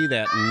want to see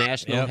that in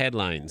national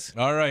headlines.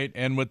 All right.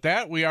 And with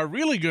that, we are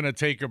really going to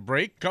take a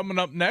break. Coming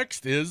up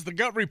next is the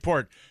Gut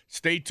Report.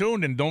 Stay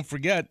tuned, and don't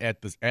forget,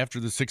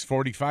 after the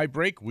 6:45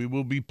 break, we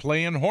will be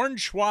playing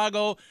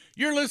Hornswoggle.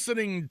 You're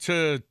listening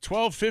to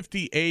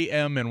 1250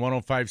 AM and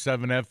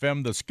 105.7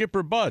 FM, the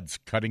Skipper Buds,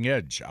 Cutting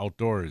Edge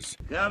Outdoors.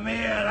 Come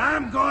here,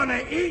 I'm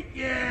gonna eat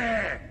you.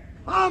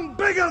 I'm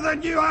bigger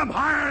than you, I'm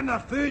higher in the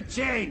food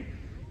chain.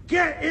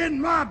 Get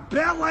in my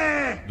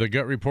belly! The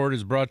Gut Report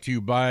is brought to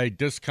you by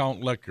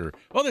Discount Liquor.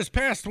 Well, this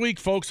past week,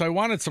 folks, I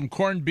wanted some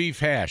corned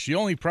beef hash. The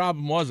only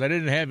problem was I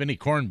didn't have any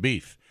corned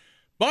beef.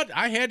 But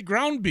I had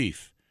ground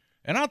beef.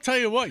 And I'll tell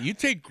you what, you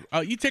take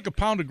a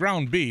pound of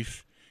ground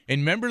beef,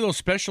 and remember those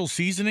special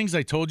seasonings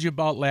I told you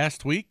about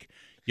last week?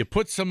 You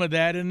put some of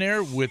that in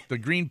there with the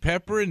green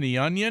pepper and the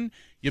onion.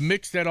 You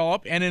mix that all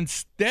up, and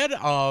instead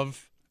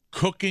of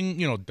cooking,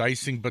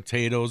 dicing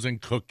potatoes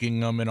and cooking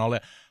them and all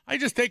that, I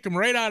just take them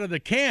right out of the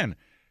can.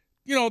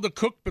 The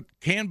cooked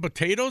canned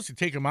potatoes, you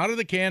take them out of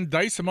the can,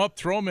 dice them up,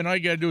 throw them in. All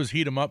you got to do is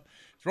heat them up,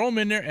 throw them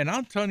in there, and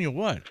I'm telling you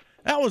what,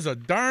 that was a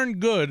darn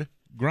good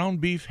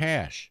ground beef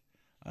hash.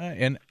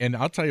 And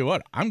I'll tell you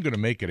what, I'm going to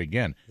make it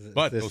again. Is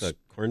this a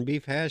corned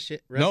beef hash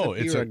recipe? No,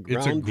 it's a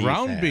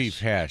ground beef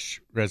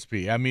hash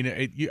recipe. I mean,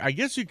 I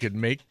guess you could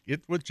make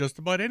it with just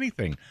about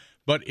anything.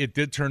 But it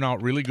did turn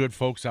out really good,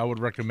 folks. I would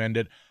recommend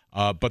it.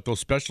 But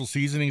those special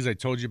seasonings I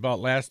told you about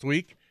last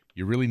week,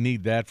 you really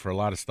need that for a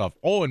lot of stuff.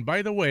 Oh, and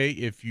by the way,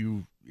 if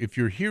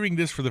you're hearing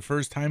this for the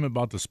first time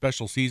about the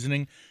special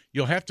seasoning,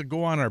 you'll have to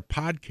go on our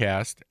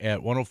podcast at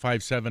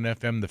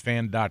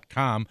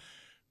 1057fmthefan.com.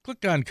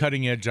 Click on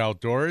Cutting Edge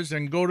Outdoors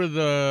and go to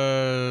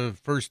the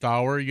first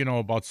hour,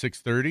 about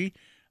 6:30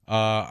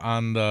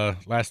 on the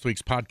last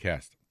week's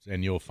podcast,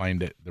 and you'll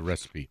find the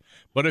recipe.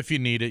 But if you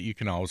need it, you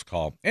can always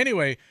call.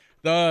 Anyway,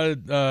 the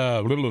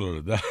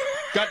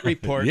Gut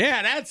Report.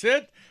 Yeah, that's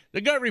it.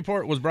 The Gut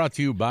Report was brought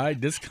to you by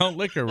Discount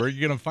Liquor, where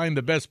you're going to find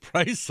the best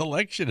price,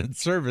 selection, and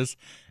service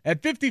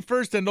at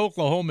 51st and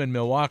Oklahoma in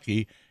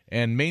Milwaukee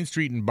and Main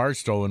Street in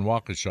Barstow in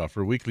Waukesha.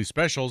 For weekly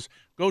specials,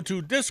 go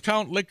to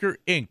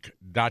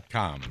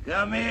discountliquorinc.com.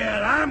 Come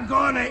here, I'm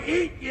gonna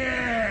eat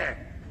you.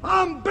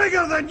 I'm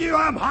bigger than you,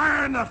 I'm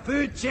higher in the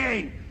food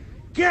chain.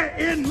 Get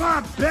in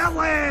my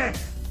belly.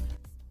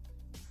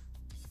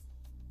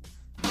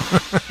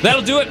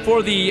 That'll do it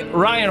for the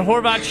Ryan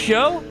Horvath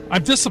Show.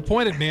 I'm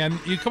disappointed, man.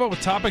 You come up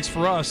with topics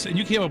for us, and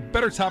you came up with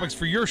better topics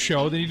for your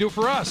show than you do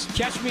for us.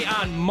 Catch me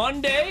on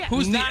Monday.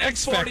 Who's the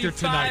X Factor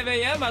tonight? 9:45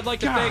 a.m. I'd like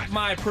to thank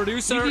my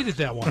producer, we needed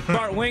that one.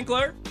 Bart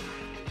Winkler,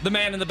 the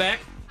man in the back,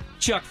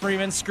 Chuck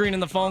Freeman,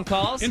 screening the phone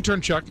calls. Intern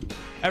Chuck.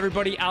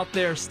 Everybody out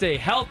there, stay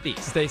healthy,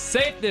 stay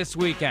safe this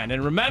weekend,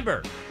 and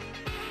remember,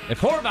 if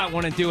Horvath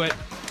wouldn't do it,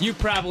 you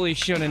probably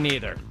shouldn't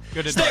either.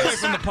 Good Stay away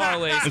from the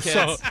parlays,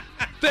 kids.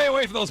 Stay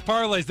away from those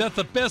parlays. That's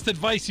the best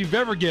advice you've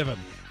ever given.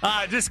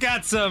 Just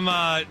got some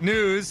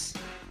news.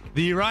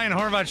 The Ryan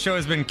Horvath Show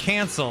has been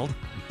canceled.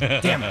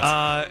 Damn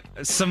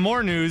it. Some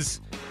more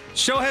news.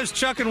 Show has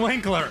Chuck and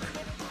Winkler.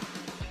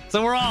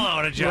 So we're all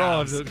out of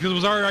jobs. Because it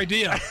was our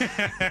idea.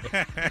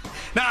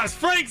 No, it's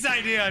Frank's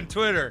idea on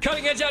Twitter.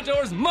 Cutting Edge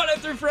Outdoors, Monday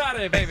through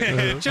Friday,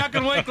 baby. Chuck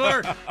and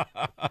Winkler.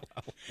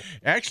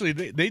 Actually,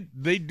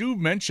 they do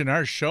mention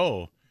our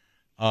show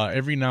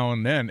every now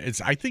and then.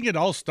 I think it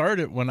all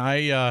started when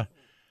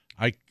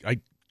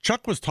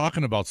Chuck was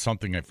talking about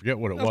something. I forget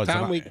what it was.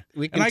 Tom,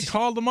 and I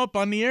called him up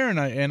on the air,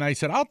 and I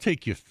said, I'll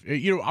take you.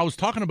 I was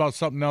talking about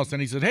something else,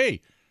 and he said,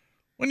 hey,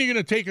 when are you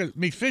going to take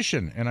me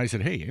fishing? And I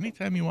said, hey,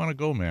 anytime you want to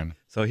go, man.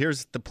 So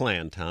here's the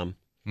plan, Tom.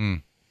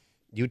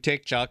 You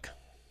take Chuck.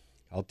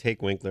 I'll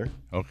take Winkler.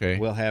 Okay.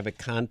 We'll have a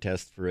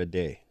contest for a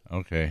day.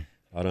 Okay.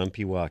 Out on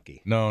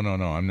Pewaukee. No.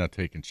 I'm not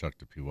taking Chuck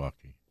to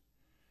Pewaukee.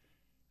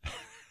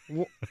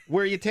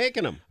 Where are you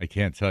taking him? I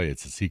can't tell you.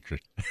 It's a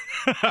secret.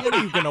 What,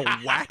 are you going to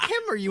whack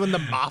him? Are you in the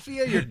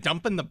mafia? You're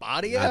dumping the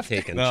body Not after?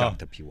 taking Chuck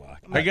to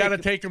Pewaukee. I got to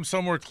take him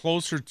somewhere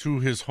closer to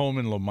his home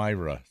in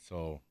Lamira,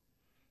 so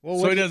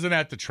he doesn't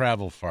have to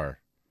travel far.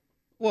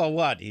 Well,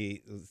 what?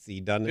 He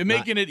done it? They're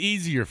making it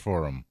easier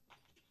for him.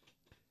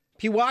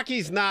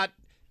 Pewaukee's not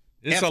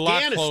It's Afghanistan. a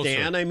lot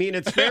closer. I mean,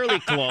 it's fairly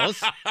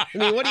close. I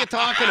mean, what are you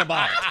talking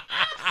about?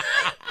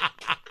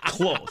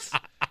 Close.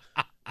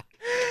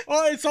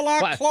 Oh, it's a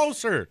lot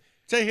closer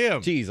to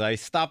him. Geez, I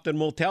stopped in a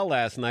motel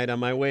last night on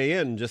my way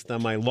in, just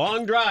on my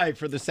long drive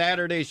for the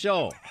Saturday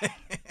show.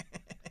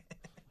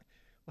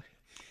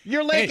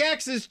 Your Lake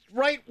X is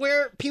right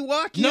where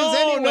Pewaukee is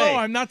anyway. No,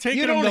 I'm not taking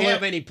him to You don't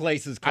have any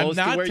places close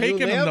to where you live. I'm not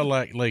taking him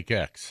to Lake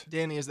X.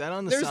 Danny, is that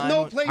on the There's sign?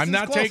 no places I'm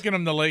not close. taking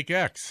him to Lake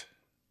X.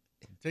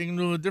 I'm taking him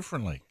to a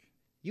different lake.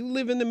 You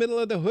live in the middle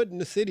of the hood in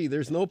the city.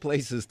 There's no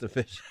places to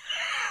fish.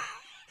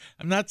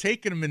 I'm not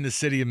taking them in the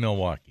city of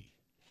Milwaukee.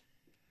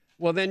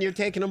 Well, then you're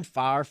taking them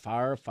far,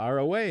 far, far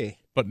away.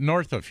 But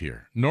north of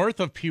here, north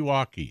of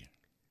Pewaukee,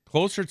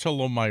 closer to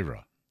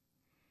Lomira,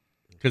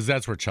 because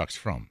that's where Chuck's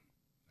from.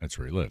 That's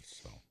where he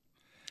lives. So,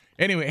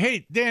 anyway,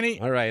 hey, Danny.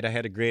 All right, I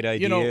had a great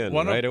idea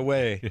right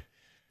away.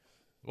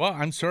 Well,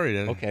 I'm sorry.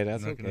 Okay,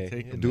 that's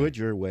okay. Do it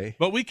your way.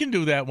 But we can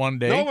do that one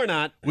day. No, we're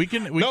not. We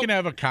can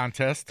have a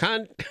contest.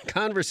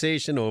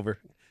 Conversation over.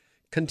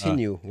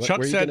 Continue. What Chuck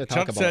were you said. going to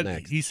talk about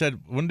next? He said,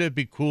 "Wouldn't it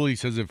be cool?" He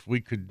says, "If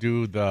we could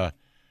do their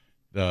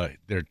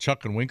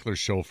Chuck and Winkler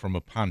show from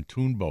a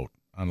pontoon boat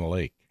on the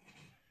lake."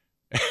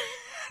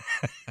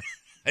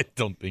 I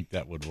don't think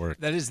that would work.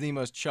 That is the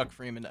most Chuck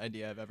Freeman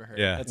idea I've ever heard.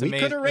 Yeah. We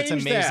could arrange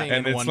that's amazing that.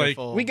 and it's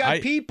wonderful. like, We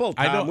got people,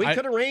 Tom. We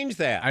could arrange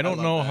that. I don't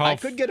know how. I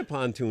could get a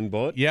pontoon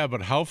boat. Yeah,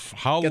 but how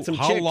Get some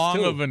how chicks, long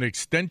too. of an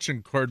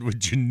extension cord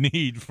would you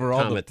need for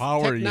all Tom, the it's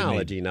power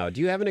technology you need? now. Do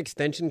you have an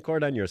extension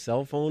cord on your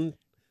cell phone?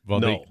 Well,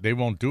 no. they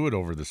won't do it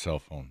over the cell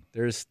phone.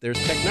 There's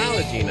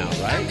technology now,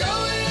 right?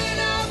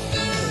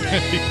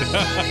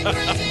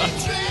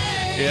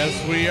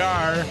 Yes, we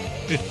are.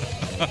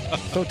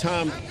 So,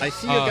 Tom, I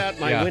see you got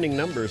my winning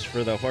numbers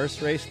for the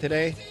horse race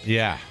today.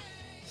 Yeah.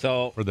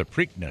 So for the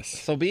Preakness.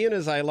 So being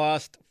as I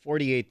lost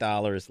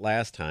 $48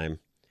 last time,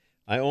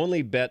 I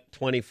only bet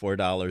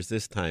 $24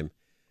 this time.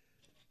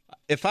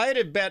 If I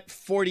had bet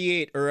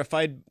 48 or if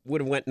I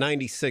would have went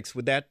 96,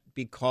 would that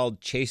be called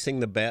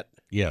chasing the bet?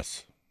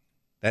 Yes.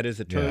 That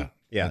is a term?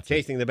 Yeah,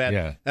 chasing the bet.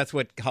 Yeah. That's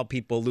how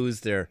people lose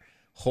their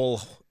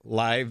whole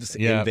lives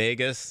in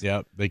Vegas.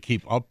 Yeah, they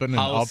keep upping and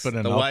House, upping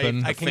and the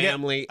upping. wife, the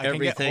family,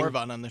 everything. I can get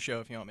Orban on the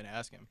show if you want me to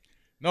ask him.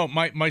 No,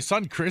 my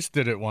son Chris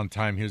did it one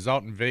time. He was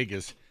out in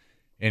Vegas,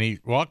 and he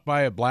walked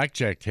by a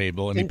blackjack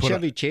table, and Didn't he put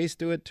Chevy Chase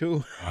do it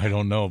too? I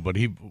don't know, but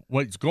he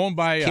was going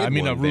by. A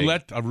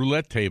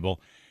roulette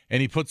table,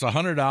 and he puts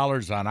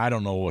 $100 on. I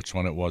don't know which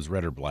one it was,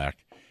 red or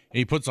black. And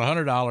he puts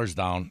 $100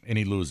 down, and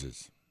he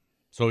loses.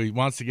 So he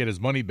wants to get his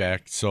money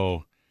back,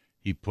 so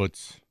he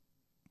puts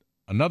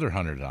another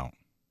 $100 down,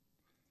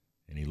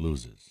 and he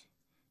loses.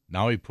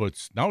 Now he's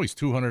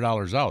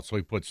 $200 out, so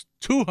he puts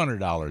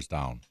 $200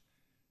 down,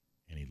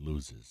 and he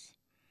loses.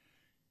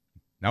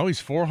 Now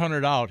he's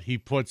 $400 out. He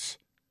puts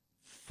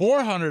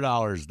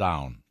 $400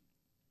 down,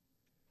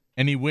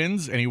 and he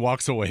wins, and he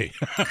walks away.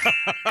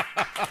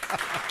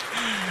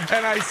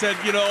 And I said,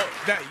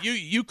 that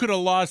you could have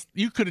lost.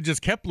 You could have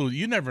just kept losing.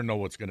 You never know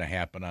what's going to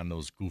happen on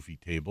those goofy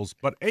tables.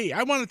 But hey,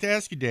 I wanted to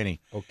ask you,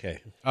 Danny. Okay.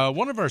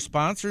 One of our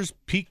sponsors,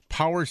 Peak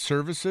Power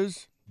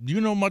Services. Do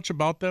you know much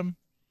about them?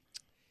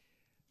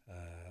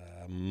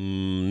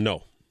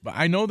 No. But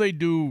I know they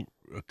do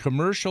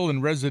commercial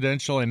and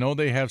residential. I know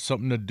they have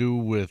something to do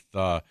with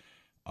what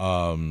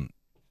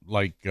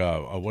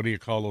do you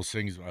call those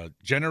things?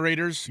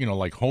 Generators,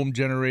 like home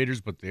generators,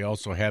 but they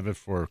also have it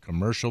for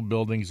commercial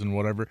buildings and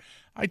whatever.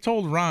 I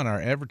told Ron, our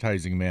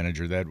advertising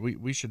manager, that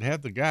we should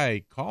have the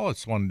guy call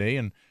us one day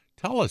and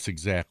tell us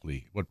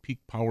exactly what Peak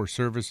Power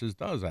Services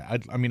does.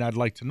 I'd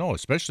like to know,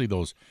 especially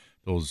those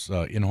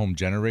in-home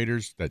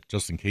generators that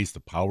just in case the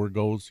power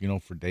goes,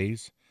 for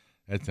days.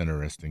 That's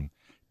interesting.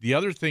 The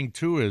other thing,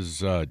 too,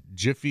 is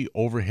Jiffy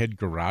overhead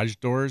garage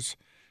doors.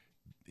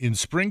 In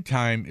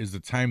springtime is the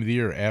time of the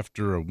year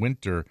after a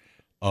winter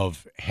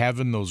of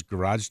having those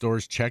garage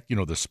doors checked,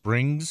 the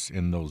springs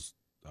and those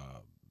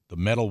the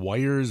metal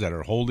wires that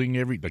are holding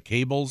the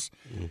cables.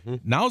 Mm-hmm.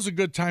 Now's a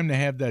good time to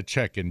have that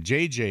check. And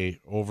JJ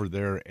over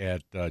there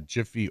at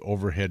Jiffy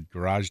Overhead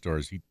Garage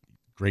Doors,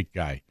 great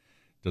guy,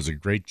 does a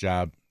great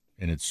job,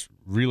 and it's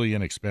really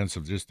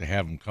inexpensive just to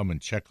have him come and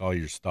check all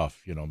your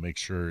stuff, make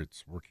sure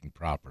it's working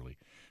properly.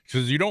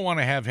 Because you don't want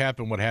to have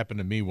happen what happened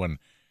to me when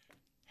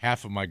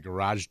half of my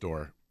garage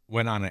door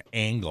went on an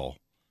angle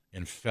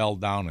and fell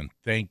down, and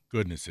thank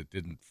goodness it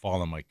didn't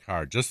fall on my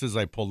car. Just as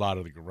I pulled out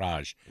of the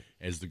garage,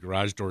 as the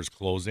garage door is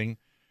closing,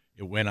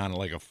 it went on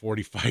like a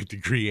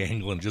 45-degree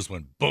angle and just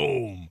went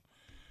boom.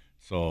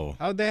 So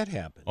how'd that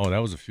happen? Oh, that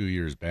was a few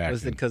years back.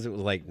 Was it because it was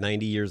like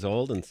 90 years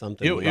old and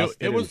something? It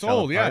was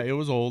old, yeah. It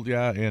was old,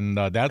 yeah. And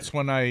that's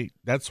when I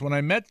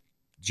met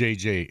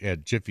JJ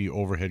at Jiffy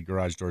Overhead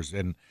Garage Doors,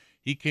 and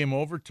he came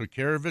over, took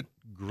care of it.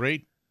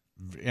 Great.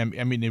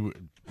 That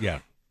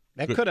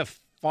good. Could have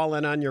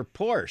fallen on your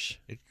Porsche.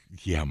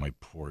 My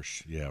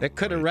Porsche. Yeah, that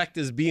could have wrecked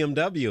his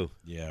BMW.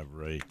 Yeah,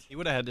 right. He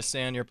would have had to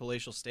stay on your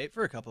palatial state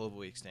for a couple of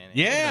weeks, Danny.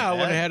 Yeah, I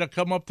would have had to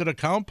come up to the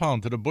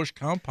compound, to the Bush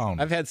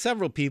compound. I've had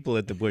several people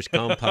at the Bush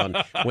compound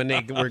when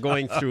they were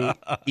going through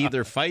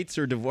either fights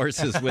or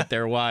divorces with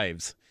their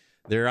wives.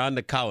 They're on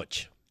the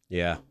couch.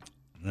 Yeah.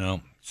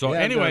 No. So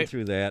anyway, I've gone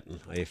through that in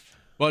life.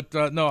 But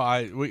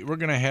we're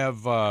going to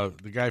have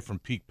the guy from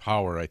Peak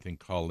Power, I think,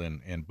 call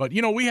in. But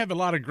we have a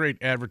lot of great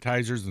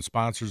advertisers and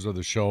sponsors of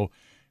the show,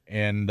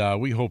 and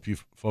we hope you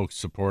folks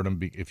support them.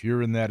 If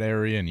you're in that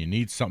area and you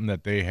need something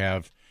that they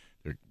have,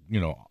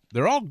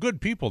 they're all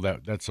good people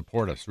that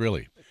support us,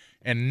 really.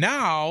 And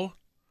now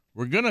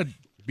we're going to,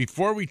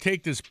 before we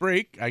take this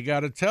break, I got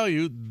to tell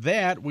you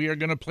that we are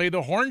going to play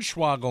the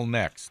Hornswoggle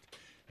next.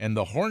 And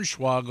the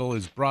Hornswoggle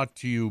is brought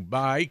to you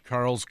by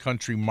Carl's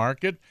Country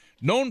Market,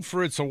 known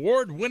for its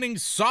award-winning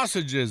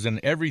sausages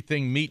and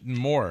everything meat and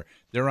more.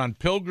 They're on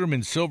Pilgrim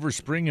in Silver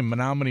Spring and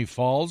Menominee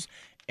Falls,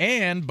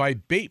 and by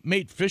Bait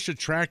Mate Fish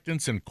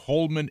Attractants and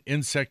Coleman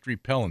Insect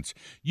Repellents.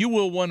 You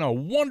will win a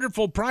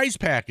wonderful prize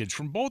package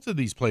from both of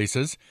these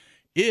places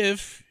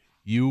if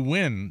you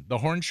win the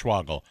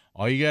Hornswoggle.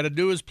 All you got to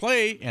do is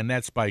play, and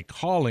that's by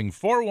calling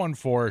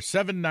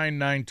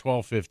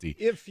 414-799-1250.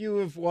 If you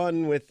have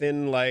won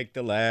within like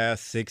the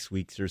last 6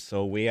 weeks or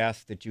so, we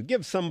ask that you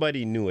give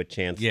somebody new a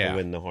chance to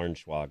win the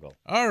Hornswoggle.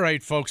 All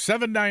right, folks,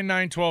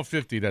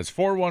 799-1250. That's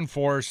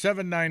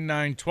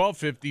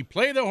 414-799-1250.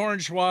 Play the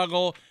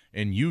Hornswoggle,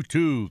 and you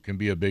too can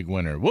be a big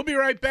winner. We'll be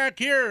right back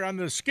here on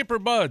the Skipper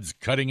Buds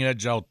Cutting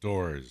Edge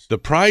Outdoors. The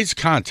prize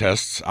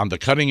contests on the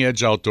Cutting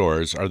Edge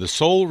Outdoors are the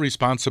sole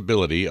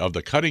responsibility of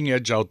the Cutting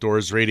Edge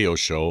Outdoors radio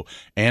show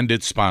and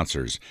its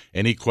sponsors.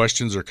 Any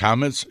questions or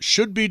comments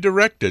should be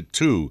directed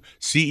to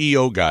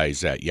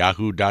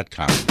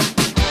ceoguys@yahoo.com.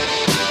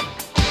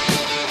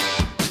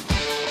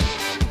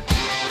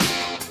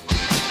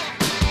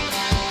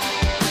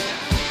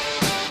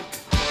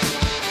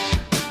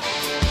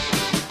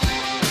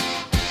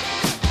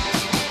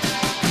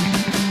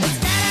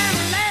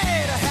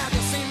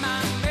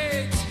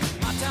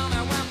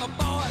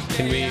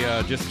 Can we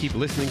just keep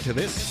listening to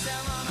this?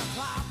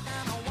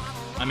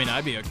 I mean,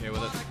 I'd be okay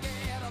with it.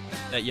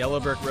 That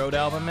Yellow Brick Road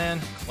album, man,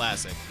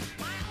 classic.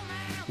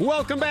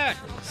 Welcome back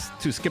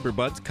to Skipper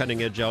Buds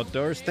Cutting Edge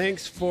Outdoors.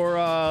 Thanks for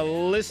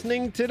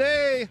listening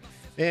today.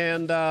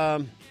 And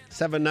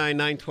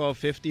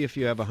 799-1250 if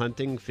you have a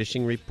hunting,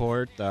 fishing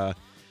report,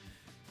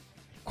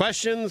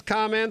 questions,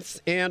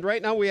 comments. And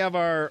right now we have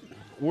our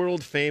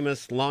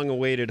world-famous,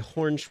 long-awaited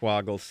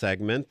Hornswoggle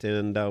segment.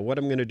 And what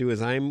I'm going to do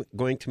is I'm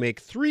going to make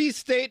 3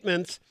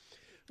 statements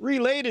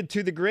related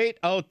to the great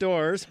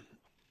outdoors.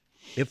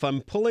 If I'm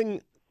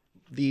pulling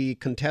the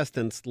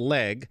contestant's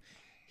leg,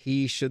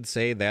 he should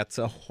say that's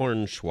a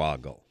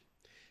Hornswoggle.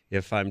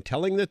 If I'm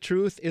telling the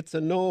truth, it's a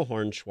no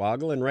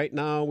Hornswoggle. And right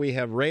now we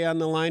have Ray on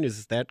the line.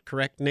 Is that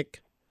correct, Nick?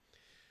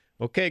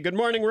 Okay, good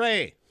morning,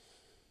 Ray.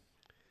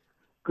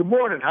 Good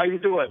morning. How you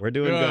doing? We're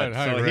doing good.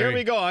 Hi, so Ray. Here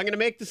we go. I'm going to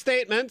make the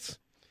statements,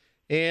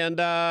 and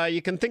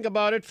you can think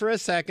about it for a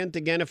second.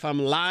 Again, if I'm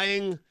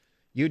lying,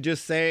 you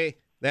just say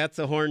that's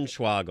a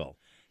Hornswoggle.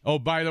 Oh,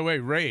 by the way,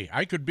 Ray,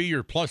 I could be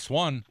your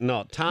 +1.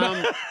 No,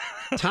 Tom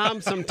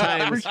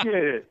sometimes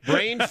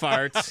brain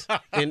farts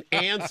in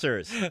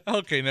answers.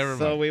 Okay, never mind.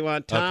 So we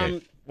want Tom.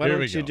 Okay, why here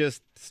don't we you go.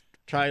 just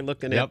try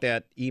looking at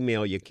that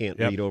email you can't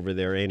read over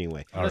there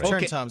anyway. All right.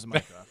 Turn Tom's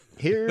mic off.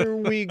 Here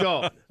we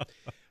go.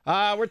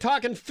 We're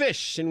talking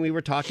fish, and we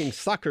were talking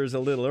suckers a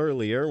little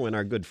earlier when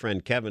our good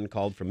friend Kevin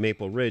called from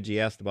Maple Ridge. He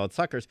asked about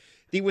suckers.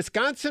 The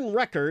Wisconsin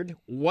record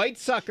white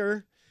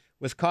sucker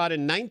was caught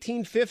in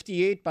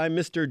 1958 by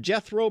Mr.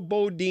 Jethro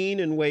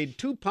Bodine and weighed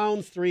 2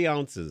 pounds, 3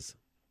 ounces.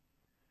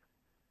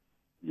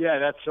 Yeah,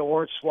 that's a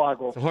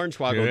Hornswoggle. It's a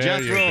Hornswoggle. There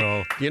Jethro, you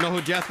go. you know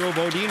who Jethro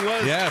Bodine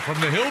was? Yeah,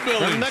 from the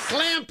Hillbillies. From the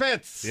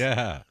Clampets.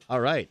 Yeah. All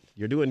right,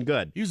 you're doing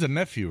good. He was a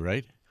nephew,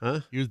 right?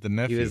 Huh? He was the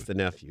nephew. He was the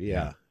nephew,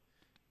 yeah.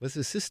 Was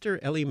his sister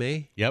Ellie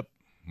Mae? Yep.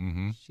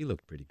 Mm-hmm. She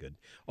looked pretty good.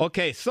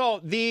 Okay,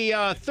 so the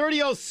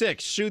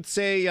 3006 shoots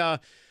a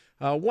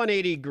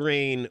 180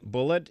 grain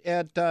bullet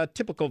at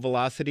typical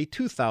velocity,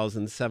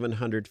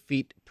 2,700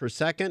 feet per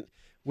second,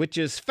 which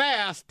is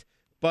fast,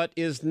 but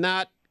is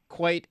not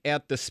quite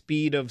at the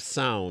speed of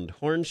sound.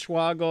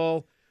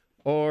 Hornswoggle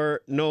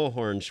or no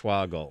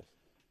Hornswoggle?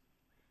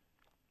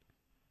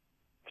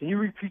 Can you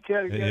repeat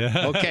that again?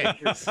 Yeah. Okay.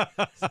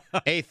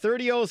 A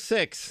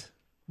 3006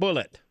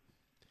 bullet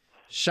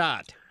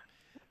shot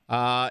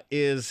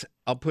is,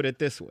 I'll put it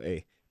this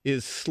way,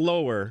 is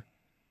slower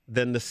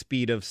than the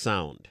speed of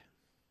sound.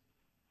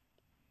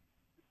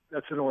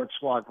 That's an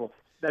Hornswoggle.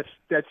 That's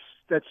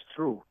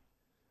true.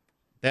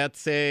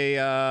 That's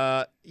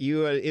a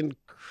you're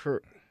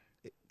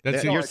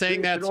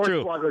saying that's it's an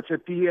true. Hornswoggle. It's a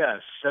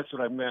BS. That's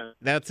what I meant.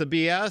 That's a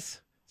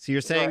BS? So you're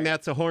saying Right.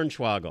 that's a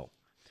Hornswoggle.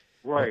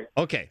 Right.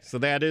 Okay, so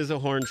that is a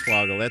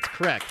Hornswoggle. That's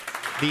correct.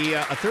 The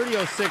a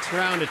 3006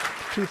 round at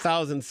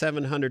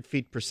 2,700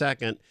 feet per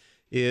second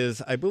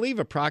is, I believe,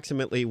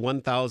 approximately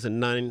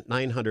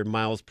 1,900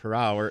 miles per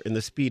hour, and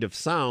the speed of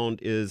sound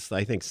is,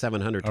 I think,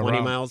 720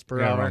 miles per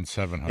hour. Around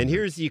 700. And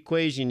here's the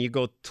equation. You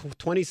go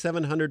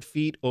 2,700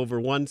 feet over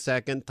 1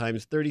 second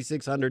times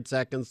 3,600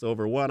 seconds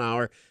over 1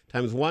 hour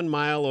times 1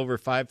 mile over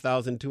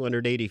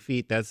 5,280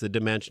 feet. That's the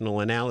dimensional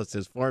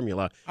analysis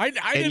formula. I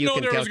didn't know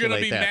there was going to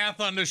be math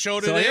on the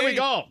show today. So here we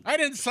go. I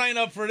didn't sign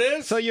up for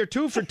this. So you're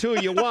 2 for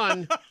 2. You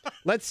won.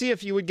 Let's see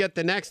if you would get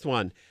the next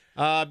one.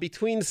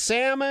 Between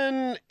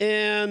salmon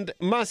and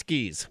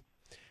muskies.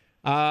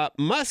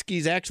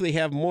 Muskies actually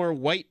have more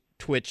white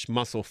twitch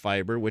muscle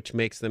fiber, which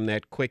makes them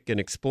that quick and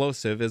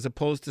explosive, as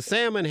opposed to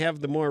salmon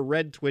have the more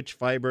red twitch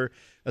fiber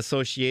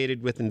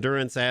associated with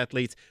endurance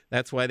athletes.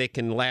 That's why they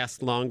can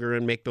last longer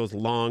and make those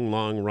long,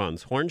 long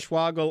runs.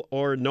 Hornswoggle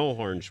or no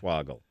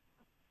Hornswoggle?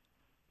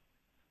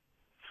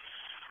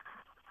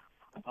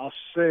 I'll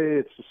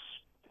say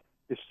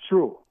it's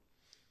true.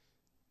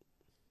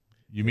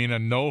 You mean a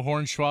no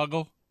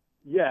Hornswoggle?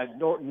 Yeah,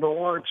 no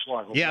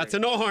Hornswoggle. Yeah, it's a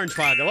no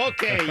Hornswoggle.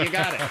 Okay, you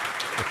got it.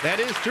 That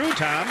is true,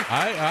 Tom.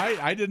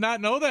 I did not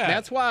know that.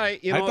 That's why,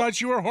 I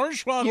thought you were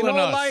Hornswoggling You know,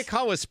 us. like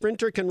how a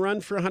sprinter can run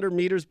for 100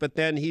 meters, but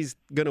then he's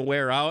going to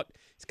wear out.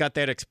 He's got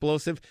that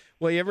explosive.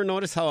 Well, you ever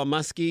notice how a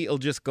muskie will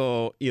just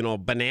go,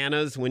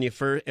 bananas when you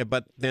first,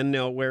 but then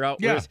they'll wear out?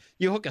 Yeah. Whereas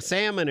you hook a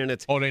salmon and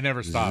it's... Oh, they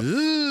never stop.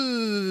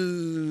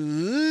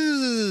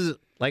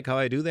 Like how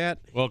I do that?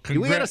 Well, do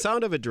we get a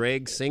sound of a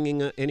drag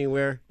singing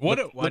anywhere? Why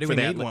Look do for we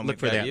that. need one? Look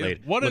for that later.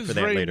 What Look does for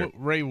that later.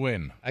 Ray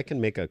win? I can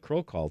make a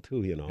crow call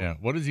too, Yeah.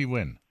 What does he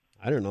win?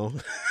 I don't know.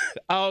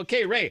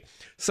 Okay, Ray.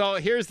 So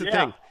here's the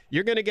thing.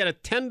 You're going to get a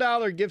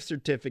 $10 gift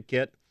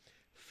certificate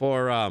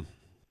for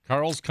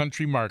Carl's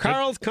Country Market.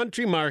 Carl's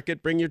Country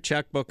Market. Bring your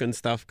checkbook and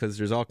stuff because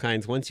there's all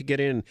kinds. Once you get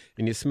in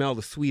and you smell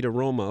the sweet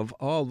aroma of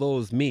all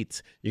those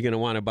meats, you're going to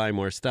want to buy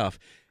more stuff.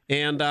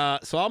 And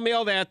so I'll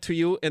mail that to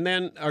you. And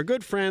then our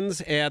good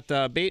friends at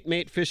Bait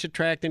Mate Fish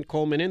Attractant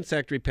Coleman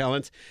Insect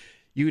Repellents,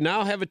 you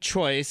now have a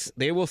choice.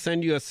 They will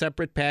send you a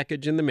separate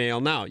package in the mail.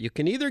 Now, you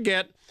can either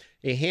get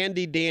a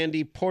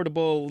handy-dandy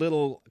portable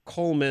little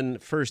Coleman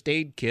first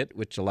aid kit,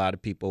 which a lot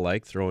of people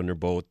like, throw in their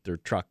boat, their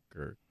truck,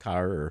 or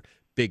car, or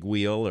big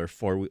wheel, or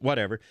four-wheel,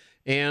 whatever.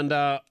 And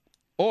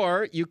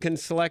or you can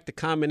select a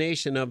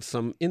combination of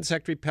some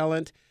insect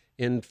repellent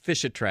and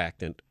fish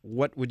attractant.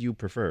 What would you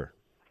prefer?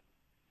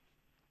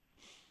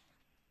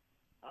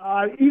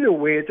 Either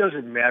way, it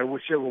doesn't matter.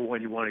 Whichever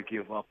one you want to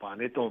give up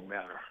on, it don't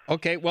matter.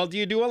 Okay, well, do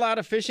you do a lot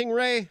of fishing,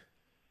 Ray?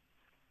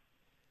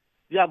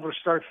 Yeah, I'm going to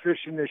start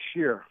fishing this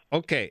year.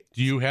 Okay.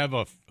 Do you have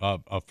a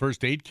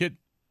first aid kit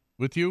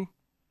with you?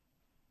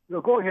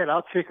 No, go ahead.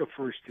 I'll take a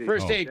first aid.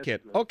 First aid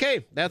kit.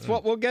 Okay, that's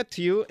what we'll get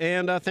to you.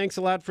 And thanks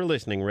a lot for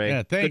listening, Ray.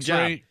 Yeah, thanks, Good job.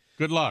 Ray.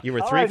 Good luck. You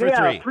were All 3 right, for yeah,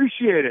 3. I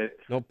appreciate it.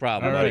 No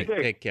problem. All right.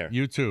 Take care.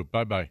 You too.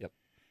 Bye-bye. Yep.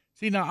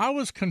 See, now I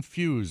was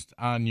confused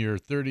on your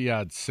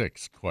 30-odd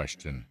 6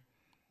 question.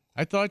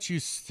 I thought you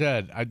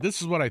said,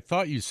 this is what I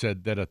thought you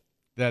said, that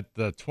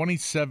the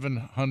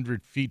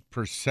 2,700 feet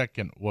per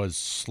second was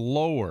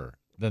slower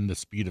than the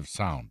speed of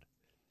sound.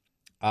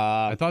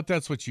 I thought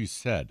that's what you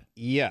said.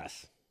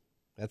 Yes,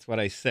 that's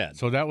what I said.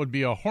 So that would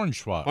be a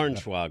Hornswoggle.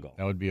 Hornswoggle.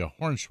 That would be a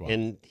Hornswoggle.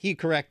 And he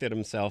corrected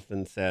himself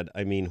and said,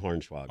 I mean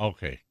Hornswoggle.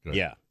 Okay, good.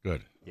 Yeah.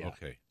 Good. Yeah.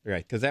 Okay.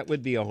 Right, because that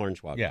would be a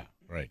Hornswoggle. Yeah,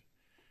 right.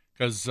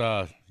 Because,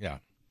 yeah.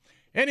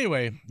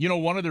 Anyway,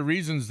 one of the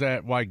reasons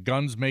that why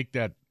guns make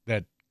that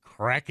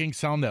cracking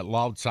sound, that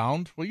loud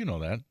sound, well, you know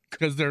that,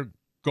 because they're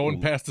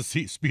going past the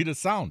speed of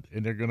sound,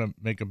 and they're going to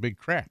make a big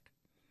crack.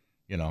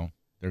 They're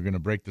going to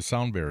break the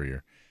sound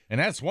barrier.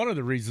 And that's one of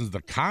the reasons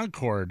the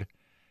Concorde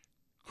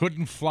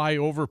couldn't fly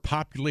over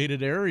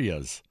populated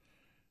areas.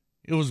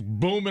 It was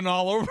booming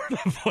all over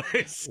the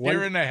place,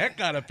 scaring the heck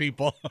out of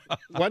people.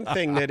 One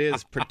thing that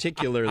is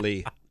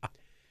particularly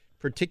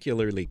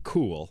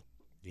cool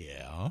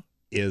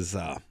is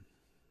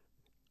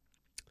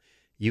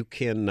you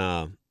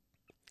can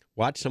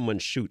watch someone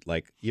shoot.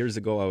 Like years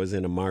ago, I was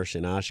in a marsh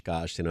in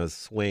Oshkosh, and I was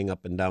swaying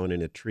up and down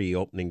in a tree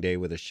opening day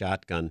with a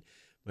shotgun.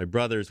 My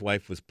brother's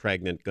wife was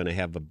pregnant, going to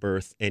have a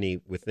birth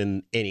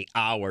within any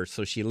hour,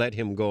 so she let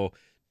him go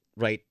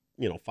right,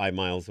 5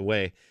 miles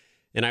away.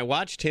 And I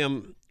watched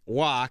him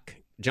walk,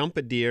 jump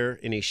a deer,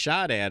 and he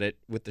shot at it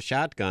with the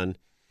shotgun,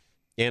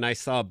 and I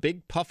saw a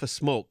big puff of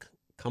smoke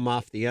come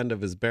off the end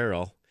of his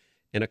barrel,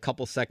 and a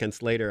couple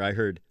seconds later, I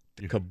heard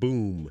the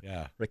kaboom.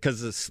 Yeah.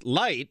 Because this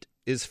light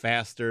is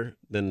faster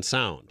than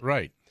sound.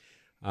 Right.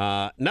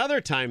 Another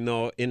time,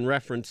 though, in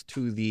reference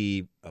to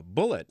the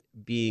bullet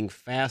being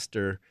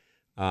faster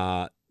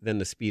than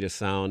the speed of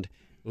sound,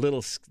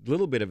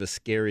 little bit of a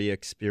scary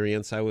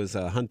experience. I was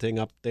hunting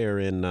up there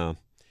in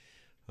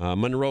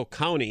Monroe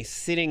County,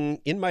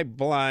 sitting in my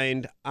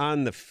blind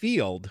on the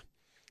field,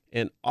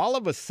 and all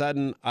of a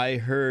sudden I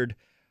heard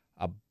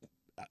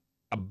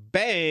a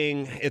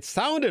bang. It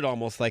sounded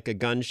almost like a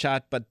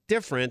gunshot, but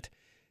different.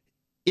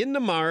 In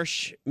the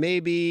marsh,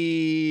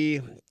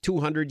 maybe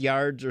 200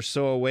 yards or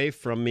so away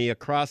from me,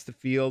 across the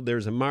field,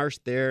 there's a marsh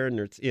there,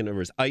 and there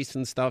was ice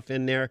and stuff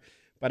in there.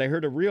 But I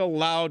heard a real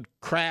loud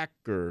crack,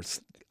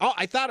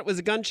 I thought it was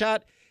a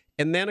gunshot.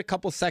 And then a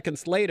couple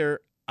seconds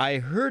later, I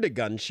heard a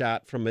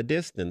gunshot from a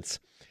distance.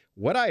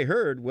 What I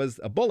heard was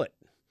a bullet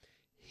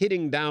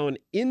hitting down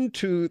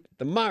into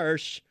the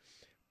marsh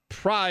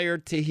prior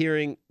to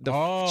hearing the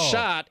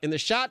shot. And the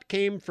shot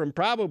came from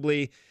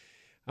probably,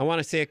 I want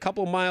to say, a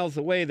couple miles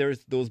away.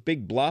 There's those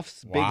big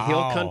bluffs, big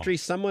hill country.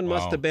 Someone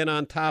must have been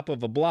on top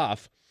of a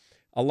bluff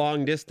a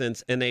long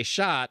distance, and they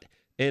shot,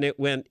 and it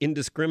went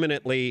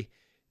indiscriminately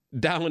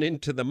down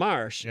into the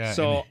marsh. Yeah,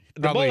 so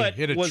the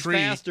bullet was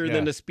faster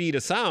than the speed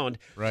of sound.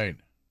 Right.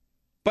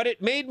 But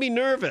it made me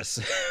nervous.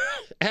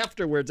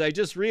 Afterwards, I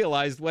just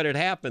realized what had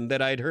happened,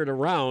 that I'd heard a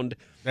round.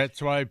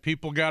 That's why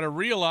people got to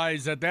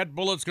realize that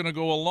bullet's going to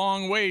go a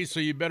long way, so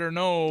you better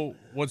know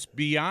what's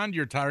beyond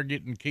your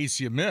target in case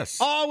you miss.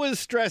 Always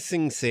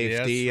stressing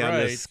safety on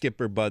the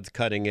Skipper Bud's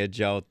Cutting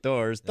Edge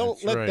Outdoors.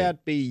 Don't let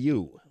that be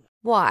you.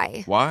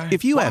 Why? Why?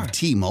 If you have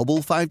T-Mobile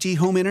 5G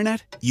home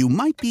internet, you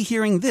might be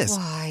hearing this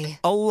Why?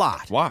 a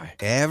lot. Why?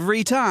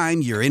 Every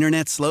time your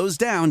internet slows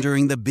down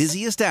during the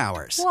busiest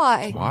hours.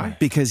 Why? Why?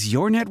 Because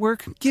your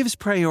network gives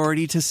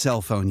priority to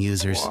cell phone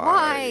users.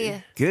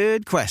 Why?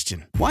 Good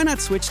question. Why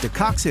not switch to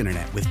Cox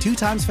Internet with 2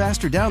 times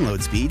faster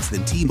download speeds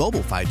than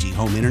T-Mobile 5G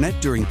home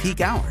internet during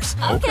peak hours?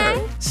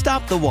 Okay.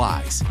 Stop the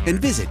whys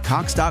and visit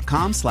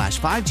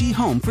cox.com/5G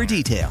home for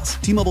details.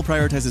 T-Mobile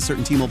prioritizes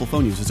certain T-Mobile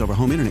phone users over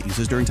home internet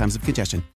users during times of congestion.